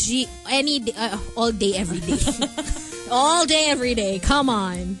 See? Any day, all day, every day. All day, every day. Come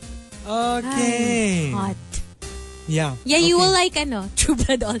on. Okay. Hot. Yeah. Yeah, you Okay. will like True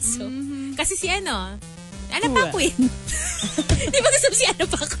Blood also. Kasi si Ana Paquin. Di ba gusto mo si Ana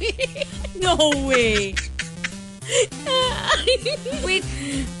Paquin? No way. Wait,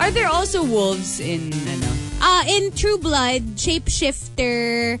 are there also wolves in In True Blood,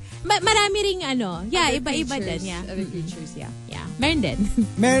 shapeshifter, marami ring yeah, iba-iba din, yeah. Other creatures, yeah. Yeah, meron din.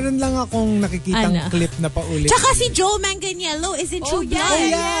 Meron lang akong nakikitang Ano? clip na paulit. Tsaka si Joe Manganiello is in True Blood. Oh,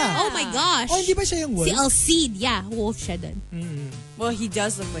 yeah. Oh my gosh. Oh, hindi ba siya yung wolf? Si Alcide, yeah, wolf siya dun. Well, he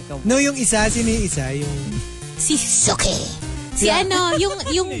does look like a wolf. No, yung isa, sino yung isa? Yung... Si Suki. Si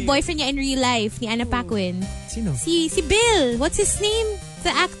yung boyfriend niya in real life ni Ana Paquin. Sino? Si Bill. What's his name? The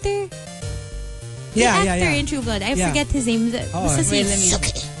actor? The actor in True Blood. I forget his name. Basta si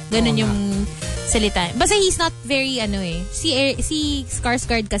Suki. Ganun yung salita. Basta he's not very Si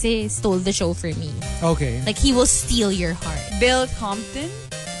Skarsgård kasi stole the show for me. Okay. Like he will steal your heart. Bill Compton?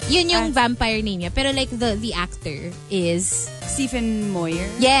 Yun yung vampire name niya. Pero like the actor is Stephen Moyer?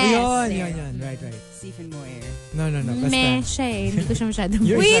 yes. Yun. Right. Stephen Moyer. No. Basta. Meh siya eh. Hindi ko siya masyadong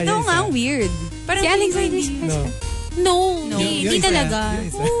Yung Wait, isa, oo yung nga, isa. weird. Parang Si Alexander No. No. Yung Hindi isa, talaga. yung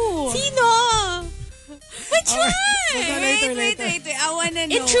isa. Sino? Which one? Basta later. I wanna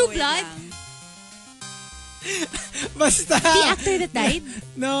know. In True Wait Blood? lang. Basta. The actor that died?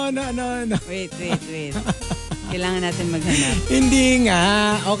 No. Wait. Kailangan natin maghanap. Hindi nga.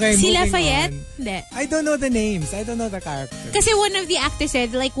 Okay, Si moving Lafayette? on. Hindi. I don't know the names. I don't know the character. Kasi one of the actors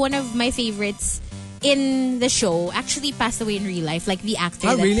said, like, one of my favorites in the show actually passed away in real life. Like, the actor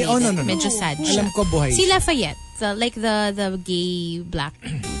that Really? played Oh, no. it. Medyo sad siya. Alam ko buhay. Si Lafayette. So, like, the gay black.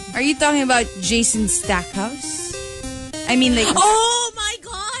 Are you talking about Jason Stackhouse? I mean, like... Oh my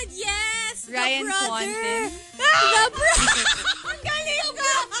God! Yes! Ryan the brother! Swanson. The brother! Ang galing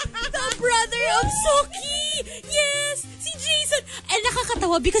ka! The brother of Soki! Yes! Si Jason! And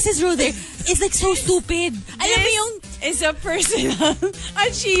nakakatawa because his role there is like so stupid. Alam mo yung... It's a personal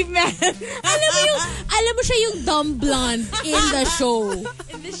achievement. Alam mo siya yung dumb blonde in the show. In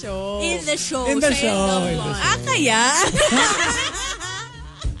the show. In the show. In the Siya yung show, dumb in the blonde. show. Kaya?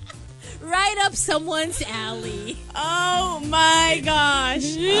 Right up someone's alley. Oh my gosh.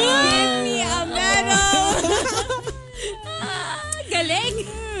 Give me a medal. Galing.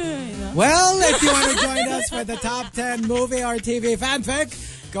 Well, if you want to join us for the top 10 movie or TV fanfic,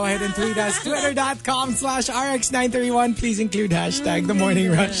 go ahead and tweet us, twitter.com/RX931. Please include hashtag The Morning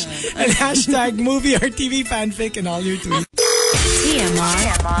Rush and hashtag movie or TV fanfic in all your tweets.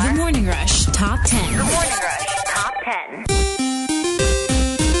 TMR. The Morning Rush Top 10. Morning Rush Top 10.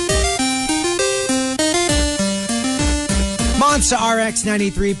 Monster RX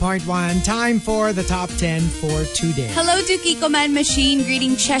 93.1. Time for the top 10 for today. Hello to Kiko Man Machine.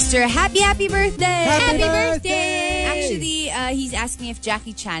 Greeting Chester. Happy birthday. Happy birthday. Actually, he's asking if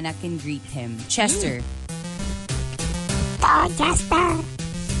Jackie Chana can greet him. Chester. Oh, Jasper.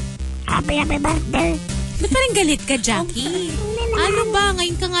 Happy birthday. Ba't parang galit ka, Jackie? Ano ba?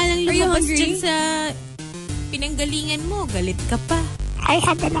 Ngayon ka nga lang Are you lumabas hungry? dyan sa pinanggalingan mo. Galit ka pa. I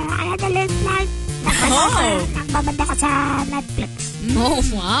had a late night. Nagbabad ako sa Netflix. Oh,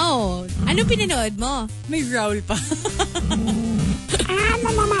 wow. Anong pinanood mo? May Raul pa. Ano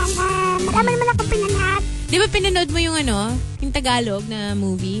naman, marami naman akong pinanood. Di ba pinanood mo yung yung Tagalog na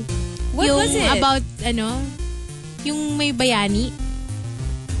movie? What yung was it? About, yung may bayani.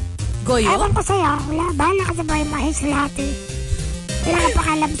 Goyo? Ewan ko sa'yo, wala, bahala ka sa buhay mo, eh, sa lahat eh. Wala ka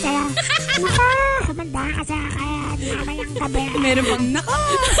pakalam sa'yo. Naka, humanda ka sa kaya mamayang gabi. Meron pang naka.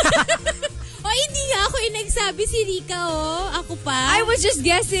 Oh, hindi nga ako yung nagsabi si Rika, oh. Ako pa. I was just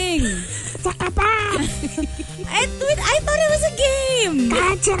guessing. Saka pa, I thought it was a game.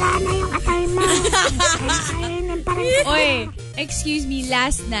 kahit sira na yung atay mo. Kainin pa rin kita. Oy, excuse me,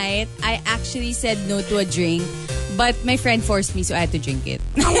 last night, I actually said no to a drink, but my friend forced me, so I had to drink it.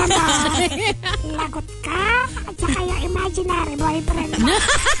 Alam mo, lagot ka, at saka yung imaginary boyfriend mo.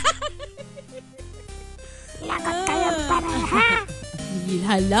 Lagot kayo pareha. dahil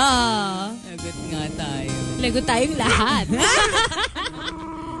hala. Lagot nga tayo. Lagot tayong lahat.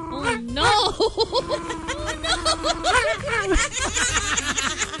 Oh no!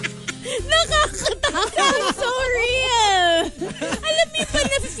 Nakakatakot. I'm so real. Alam mo pa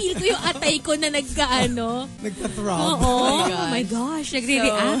na-feel ko yung atay ko na nagkaano. Nagka-throb. Oh my gosh.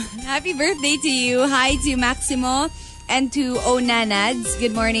 Nagre-react. So, happy birthday to you. Hi to Maximo and to Onanads.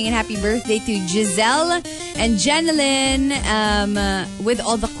 Good morning and happy birthday to Giselle and Jeneline with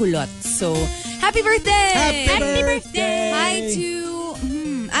all the kulot. So, happy birthday! Happy birthday! Hi to...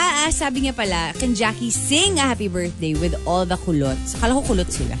 sabi niya pala, kan Jackie sing a happy birthday with all the kulot. Kala ko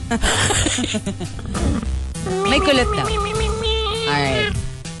kulot sila. May kulot daw. Alright.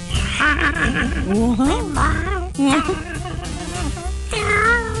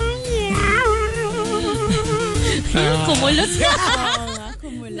 Kumulot na.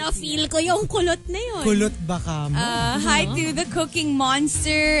 Na-feel ko yung kulot na yun. Kulot baka mo. Hi to the cooking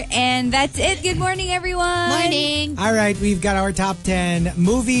monster. And that's it. Good morning, everyone. Morning. All right, we've got our top 10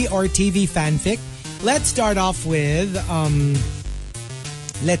 movie or TV fanfic. Let's start off with,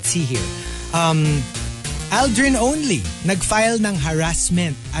 let's see here. Aldrin Only, nag-file ng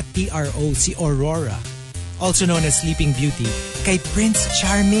harassment at TRO si Aurora, also known as Sleeping Beauty, kay Prince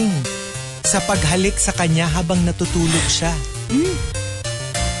Charming sa paghalik sa kanya habang natutulog siya.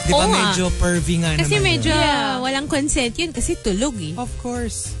 Di ba Oo nga. medyo pervy nga Kasi naman medyo yun? walang consent yun kasi tulog eh. Of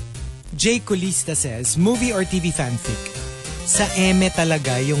course. Jay Colista says, movie or TV fanfic? Sa eme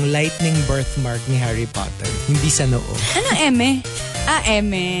talaga yung lightning birthmark ni Harry Potter. Hindi sa noo. Ano eme?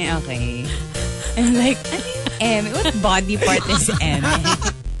 Eme. Okay. I'm like, ano yung eme? What body part is eme?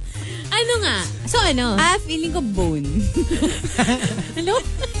 Ano nga? So ano? Feeling ko bone. Ano?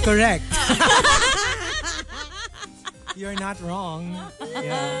 Correct. You're not wrong.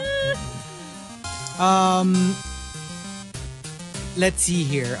 Yeah. Let's see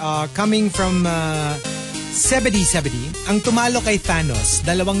here. Coming from Sebedi, ang tumalo kay Thanos,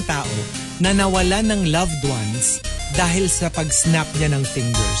 2 tao na nawalan ng loved ones dahil sa pag-snap niya ng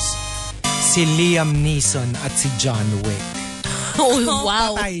fingers. Si Liam Neeson at si John Wick. Oh,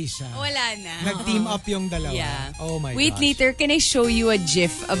 wow. Patay siya. Wala na. Nag-team up yung dalawa. Yeah. Oh my Wait, gosh. later, can I show you a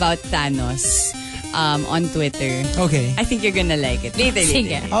gif about Thanos on Twitter? Okay. I think you're gonna like it. Later.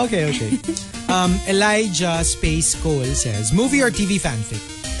 Sige. Okay. Elijah Space Cole says, movie or TV fanfic?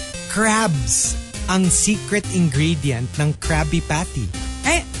 Crabs ang secret ingredient ng Krabby Patty.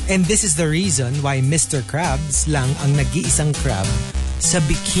 And this is the reason why Mr. Krabs lang ang nag-iisang crab sa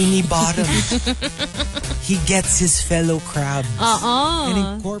Bikini Bottom. He gets his fellow crabs and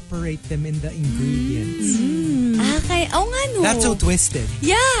incorporate them in the ingredients. Okay. Oh nga no. That's so twisted.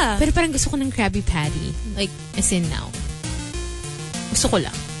 Yeah. Pero parang gusto ko ng Krabby Patty. Like, as in now. Gusto ko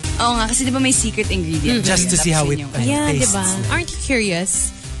lang. Oo nga, kasi di ba may secret ingredient? Just to see how it Yeah, tastes. diba? Aren't you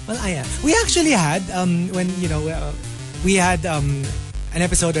curious? Well, we actually had when we had an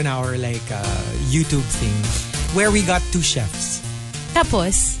episode on our YouTube thing where we got 2 chefs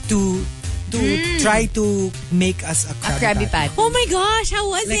Tapos? to try to make us a Krabby Patty. Oh my gosh, how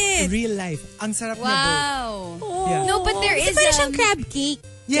was Like it? real life. Ang sarap niya, Wow. Oh. Yeah. No, but there is Parang siyang crab cake.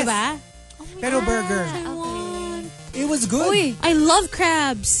 Yes. Diba? pero burger. I want. It was good. Uy. I love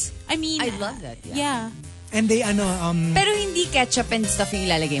crabs. I mean, I love that. yeah. And they Pero hindi ketchup and stuff yung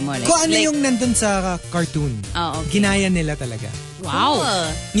ilalagay mo. Like, kung ano yung nandun sa cartoon. Oh, okay. Ginaya nila talaga. Wow.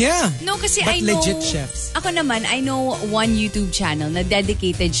 Cool. Yeah. No, kasi But I know... legit chefs. Ako naman, I know one YouTube channel na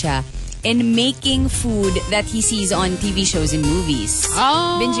dedicated siya in making food that he sees on TV shows and movies.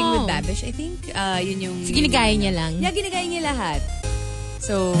 Oh. Binging with Babish, I think. Yun yung... So, ginagaya niya lang. Yeah, ginagaya niya lahat.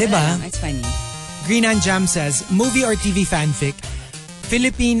 So, Diba? It's funny. Green and Jam says, movie or TV fanfic,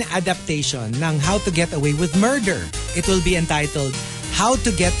 Philippine adaptation ng How to Get Away with Murder. It will be entitled How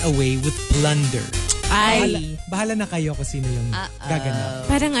to Get Away with Plunder. Ay. Bahala na kayo kung sino yung gaganap.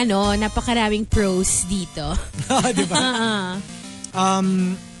 Parang napakaraming pros dito. Diba?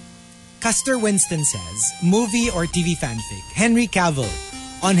 Custer Winston says, movie or TV fanfic, Henry Cavill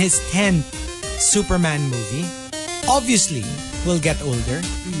on his 10th Superman movie obviously will get older.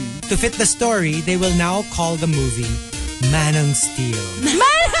 To fit the story, they will now call the movie Man of Steel.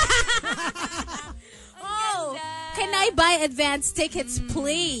 Oh, can I buy advance tickets,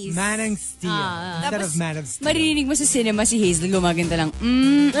 please? Man of Steel instead of Man of Steel. Maririnig mo sa cinema si Hazel gumaganda lang,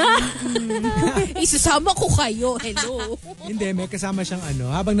 Isusama ko kayo. Hello. Hindi, may kasama siyang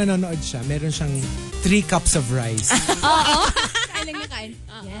habang nanonood siya, meron siyang 3 cups of rice. Kain lang niya kain.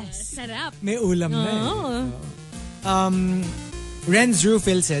 Yes. Sarap. May ulam na Renz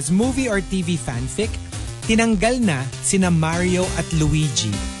Rufil says, movie or TV fanfic, tinanggal na sina Mario at Luigi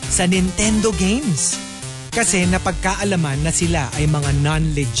sa Nintendo games. Kasi napagkaalaman na sila ay mga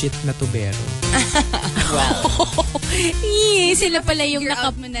non-legit na tubero. Sila pala yung Figure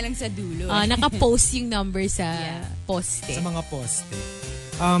out mo na lang sa dulo. naka-post yung number sa poste. Sa mga poste.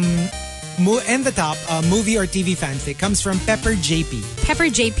 And the top, movie or TV fanfic comes from Pepper JP.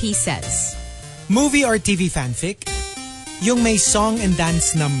 Pepper JP says, Movie or TV fanfic, yung may song and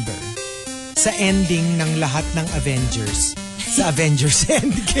dance number sa ending ng lahat ng Avengers. Sa Avengers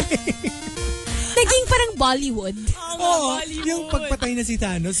Endgame. naging parang Bollywood. Oo, yung pagpatay na si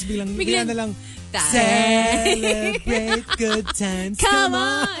Thanos, biglang na lang, celebrate good times. Come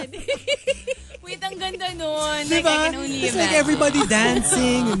on! Wait, ang ganda nun. Diba? Like, I can only It's like everybody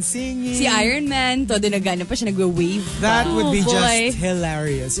dancing and singing. Si Iron Man, todo nagana pa siya, nagwa-wave. That would be boy. just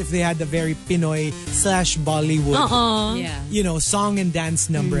hilarious if they had a very Pinoy/Bollywood, Uh-uh. song and dance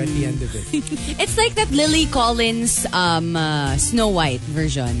number at the end of it. It's like that Lily Collins Snow White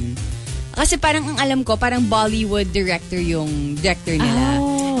version. Kasi parang ang alam ko, parang Bollywood director yung director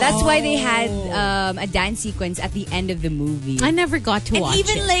nila. That's why they had a dance sequence at the end of the movie. I never got to And watch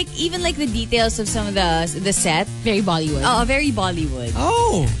even it. even like the details of some of the set. Very Bollywood. Oh, very Bollywood.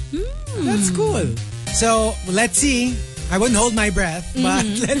 Oh, that's cool. So, let's see. I wouldn't hold my breath, but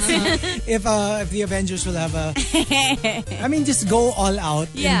let's see if the Avengers will have a... I mean, just go all out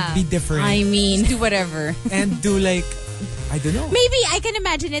Yeah. and be different. I mean, Do whatever. and do like, I don't know. maybe I can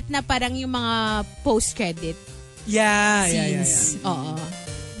imagine it na parang yung mga post-credit Yeah. scenes. Oo.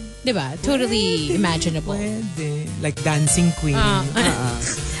 Diba? Totally imaginable. Pwede. Like Dancing Queen.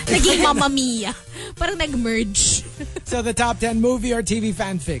 Naging Mamma Mia. Parang nag-merge. So the top 10 movie or TV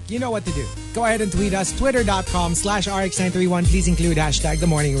fanfic. You know what to do. Go ahead and tweet us. Twitter.com/RX931. Please include hashtag The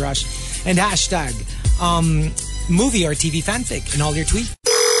Morning Rush and hashtag movie or TV fanfic in all your tweets.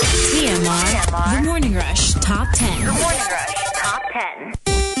 TMR. The Morning Rush Top 10. The Morning Rush Top 10.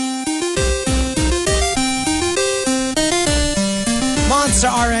 Monster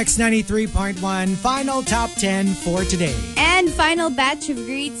RX 93.1. Final top 10 for today. And final batch of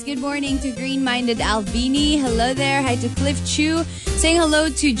greets. Good morning to Green-Minded Albini. Hello there. Hi to Cliff Chu. Saying hello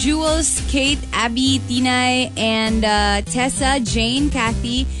to Jules, Kate, Abby, Tinay, and Tessa, Jane,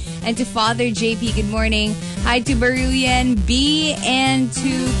 Kathy, and to Father JP. Good morning. Hi to Baruyan B and to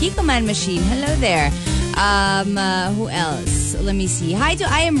Kiko Man Machine. Hello there. Who else? Let me see. Hi to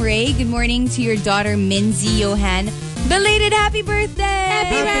I Am Ray. Good morning to your daughter Minzy Johan. Belated happy birthday!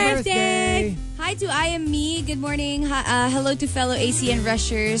 Happy birthday! Hi to I Am Me. Good morning. Hello to fellow ACN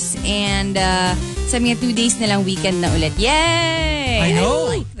Rushers. And sabi nga 2 days na lang weekend na ulit. Yay! I know.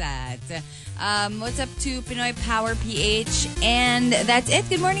 I like that. What's up to Pinoy Power PH? And that's it.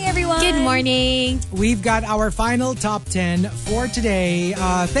 Good morning, everyone. Good morning. We've got our final top 10 for today.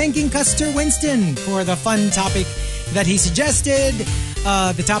 Thanking Custer Winston for the fun topic that he suggested.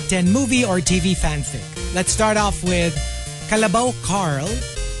 The top 10 movie or TV fanfic. Let's start off with Kalabaw Carl.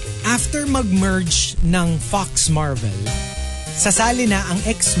 After mag-merge ng Fox Marvel, sasali na ang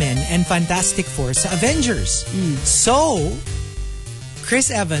X-Men and Fantastic Four sa Avengers. So,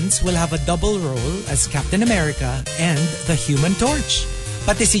 Chris Evans will have a double role as Captain America and the Human Torch.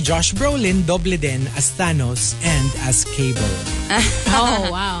 Pati si Josh Brolin doble din as Thanos and as Cable.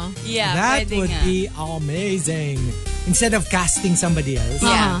 Oh, wow. Yeah, That pwede would nga. be amazing. Instead of casting somebody else,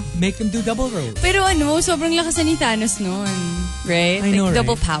 Yeah. make them do double roles. Pero sobrang lakas ni Thanos noon. Right? I know, like,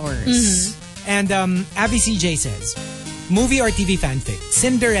 double right? powers. And Abby CJ says, movie or TV fanfic,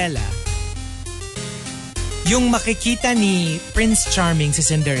 Cinderella. Yung makikita ni Prince Charming si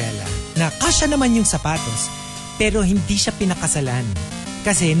Cinderella na kasya naman yung sapatos pero hindi siya pinakasalan.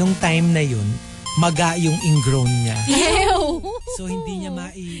 Kasi nung time na yun, maga yung ingrown niya. Ew. So hindi niya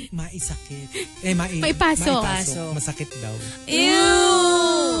maisakit. Maipasok. Masakit daw.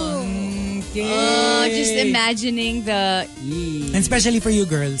 Ew! Okay. Oh, just imagining the... And especially for you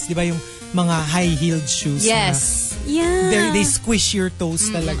girls, di ba yung mga high-heeled shoes Yes. Yeah. they squish your toes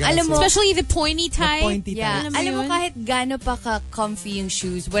talaga. Alam mo, Especially the pointy type. pointy Yeah. Alam mo Alam mo yun? kahit gaano pa ka-comfy yung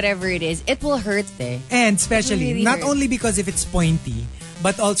shoes, whatever it is, it will hurt eh. And especially, Really not hurt. only because if it's pointy,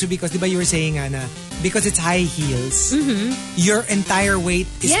 but also because, di ba you were saying nga na, because it's high heels, your entire weight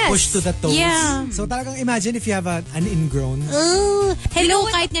is Yes. pushed to the toes. Yeah. So talagang imagine if you have an ingrown. Hello,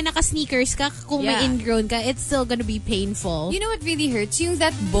 kahit nga naka-sneakers ka, kung Yeah. may ingrown ka, it's still gonna be painful. You know what really hurts? Yung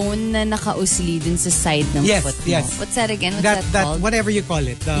that bone na nakausli dun sa side ng Yes, foot mo. yes. What's that again? What's that That called? whatever you call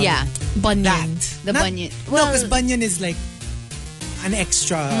it. Yeah. Bunion. The Not- bunion. No, because bunion is like an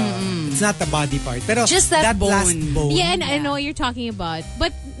extra, it's not the body part. Pero Just that last bone. bone. Yeah, and I know what you're talking about.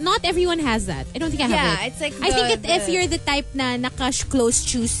 But not everyone has that. I don't think I have Yeah, it. it's like I think the- if you're the type na naka-closed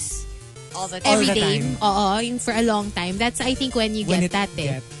shoes all the every the day, time. oo, yung for a long time, that's I think when you When get that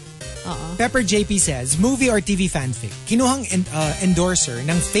eh. Pepper JP says, movie or TV fanfic. Kinuhang endorser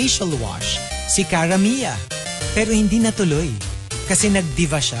ng facial wash si Cara Mia. Pero hindi natuloy. Kasi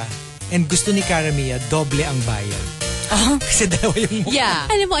nagdiva siya. And gusto ni Cara Mia, doble ang bayad. Kasi dalawa yung mukha.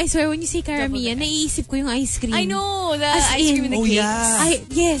 Yeah. Alam mo, I swear, when you say Cara Mia, naiisip ko yung ice cream. I know, the As ice cream in, and the cakes.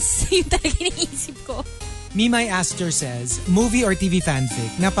 Yes, yun talaga naiisip ko. Mimay Astor says, movie or TV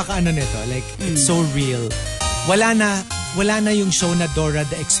fanfic, napaka-ano nito, like, it's so real. Wala na yung show na Dora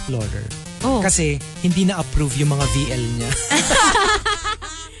the Explorer. Kasi hindi na-approve yung mga VL niya.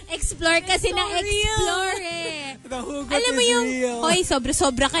 Explore kasi na-explore eh. Alam mo yung, hoy,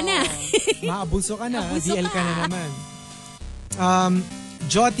 sobra-sobra ka na. Maabuso ka na. VL ka na naman.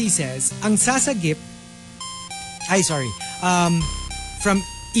 Joti says, ang sasagip, from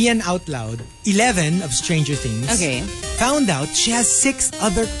Ian Out Loud, 11 of Stranger Things, found out she has 6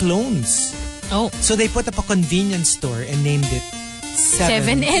 other clones. So they put up a convenience store and named it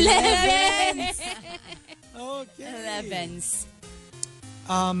 7-Eleven. Okay. 11s.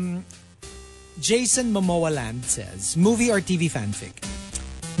 Jason Momoaland says, movie or TV fanfic.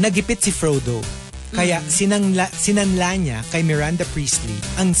 Nagipit si Frodo. Kaya sinanla niya kay Miranda Priestley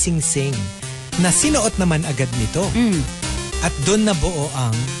ang singsing na sinuot naman agad nito. At doon na buo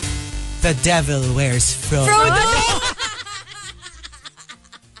ang The Devil Wears Frodo.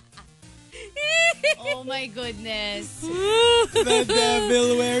 Oh my goodness. The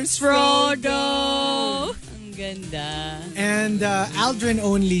Devil Wears Frodo. Ang ganda. And Aldrin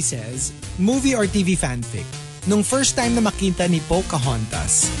Only says, movie or TV fanfic. Nung first time na makita ni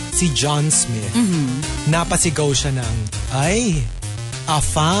Pocahontas, si John Smith, napasigaw siya ng, ay,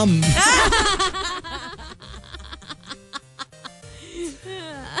 afam.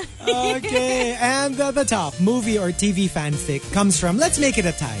 Okay, and the top movie or TV fanfic comes from, let's make it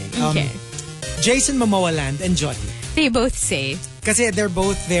a tie. Jason Momoaland and Jody. They both say. Kasi they're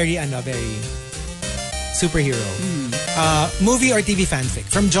both very superhero. Movie or TV fanfic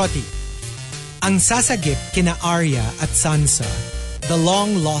from Jody. Ang sasagip kina Arya at Sansa, the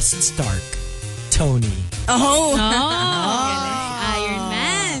long-lost Stark, Tony. Iron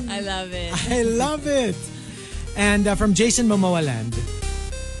Man. I love it. I love it. And from Jason Momoaland,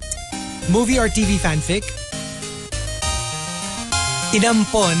 movie or TV fanfic,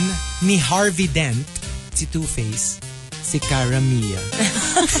 inampon ni Harvey Dent, si Two-Face, si Cara Mia.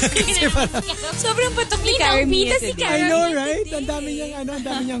 Sobrang patok ni Cara Mia si today. I know, right? Ang dami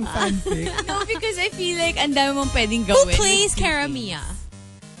niyang fanfic. No, because I feel like ang dami mong pwedeng Who gawin. plays Cara Mia?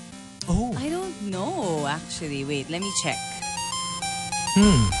 Oh. I don't know, actually. Wait, let me check.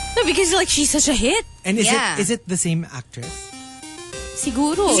 No, because like she's such a hit. And is Yeah. it the same actress?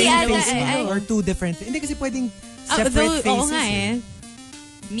 Siguro. Si Same Ata, face ba? Or two different? Hindi kasi pwedeng separate faces. Oo nga eh.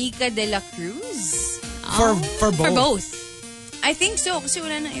 Mika de la Cruz? For both. For both. I think so, kasi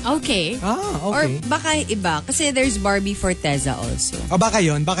wala nang iba. Okay. Or Okay. baka iba, kasi there's Barbie Forteza also. O baka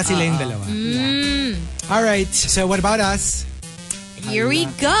yun, baka sila yung dalawa. Alright, so what about us? Here we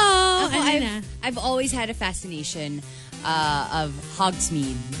go. I've always had a fascination of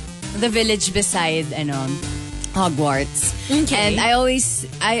Hogsmeade, the village beside Hogwarts. Okay. And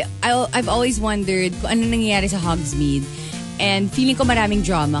I've always wondered kung ano nangyayari sa Hogsmeade. And feeling ko maraming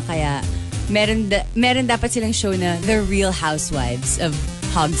drama, kaya meron dapat silang show na The Real Housewives of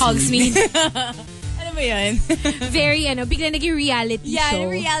Hogsmeade. Ano ba yun? Very, bigla naging reality show. Yeah,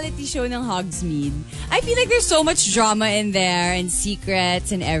 reality show ng Hogsmeade. I feel like there's so much drama in there and secrets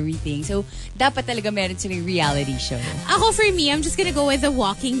and everything. So, dapat talaga meron silang reality show. Ako, for me, I'm just gonna go with The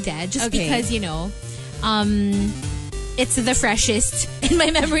Walking Dead just because, it's the freshest in my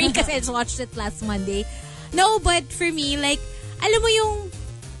memory kasi I just watched it last Monday. No, but for me, like, alam mo yung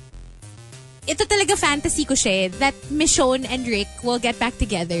ito talaga fantasy ko siya that Michonne and Rick will get back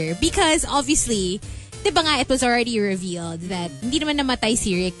together because obviously, diba nga, it was already revealed that hindi naman namatay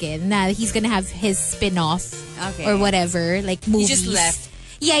si Rick na he's gonna have his spin-off or whatever, like movies. He just left.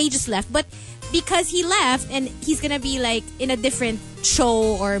 Yeah, he just left. But because he left and he's gonna be like in a different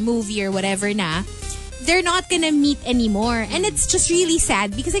show or movie or whatever na, they're not gonna meet anymore. And it's just really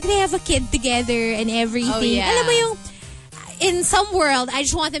sad because like they have a kid together and everything. Oh, yeah. Alam mo yung in some world, I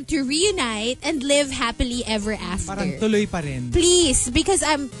just want them to reunite and live happily ever after. Parang tuloy pa rin. Please, because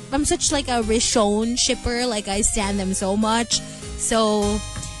I'm such like a Rishon shipper. Like I stand them so much. So,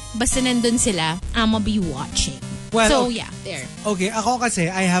 basta nandun sila, I'ma be watching. Well, so okay. yeah, there. Okay, ako kasi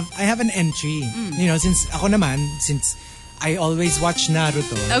I have an entry. Since I always watch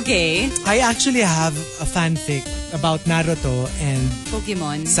Naruto. Okay. I actually have a fanfic about Naruto and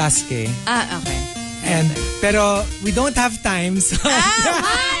Pokemon. Sasuke. Okay. Pero we don't have time, so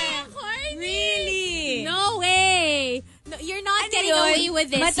Really? No way. No, you're not getting away with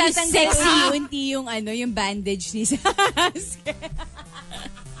this. Matatanggal unti-unti yung yung bandage ni Sasuke.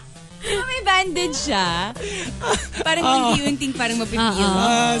 Diba may bandage siya? Parang unti-unting parang mapipil.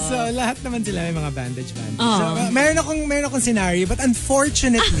 So, lahat naman sila may mga bandage. So, meron akong scenario, but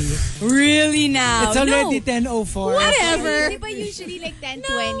unfortunately, Really now? it's already 10:04. Whatever. Di ba usually like 10:20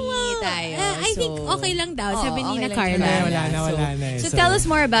 tayo? I think okay lang daw. Sabi ni na okay lang Carla. Wala na eh. So tell us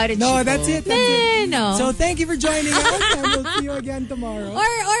more about it, No, Chico. that's it. No. So, thank you for joining us, and we'll see you again tomorrow. Or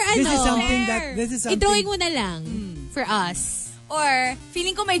This is something. i-drawing mo na lang for us. Or,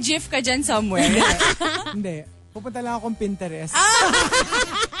 feeling ko may GIF ka dyan somewhere. Hindi. Pupunta lang akong Pinterest.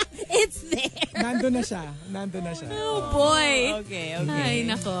 It's there. Nandun na siya. Oh boy. Okay. Ay,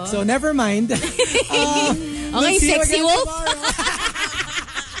 nako. So, never mind. Okay, see you sexy again wolf. tomorrow.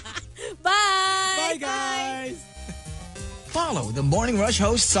 Bye. Bye, guys. Follow the Morning Rush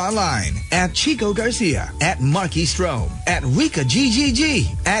hosts online at Chico Garcia, at Marky Strome, at Rika GGG,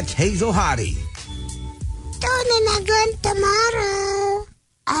 at Hazel Hottie. Tune in again tomorrow.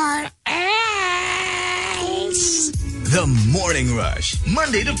 Or else. The Morning Rush,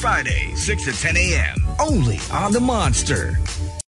 Monday to Friday, 6 to 10 a.m. Only on the Monster.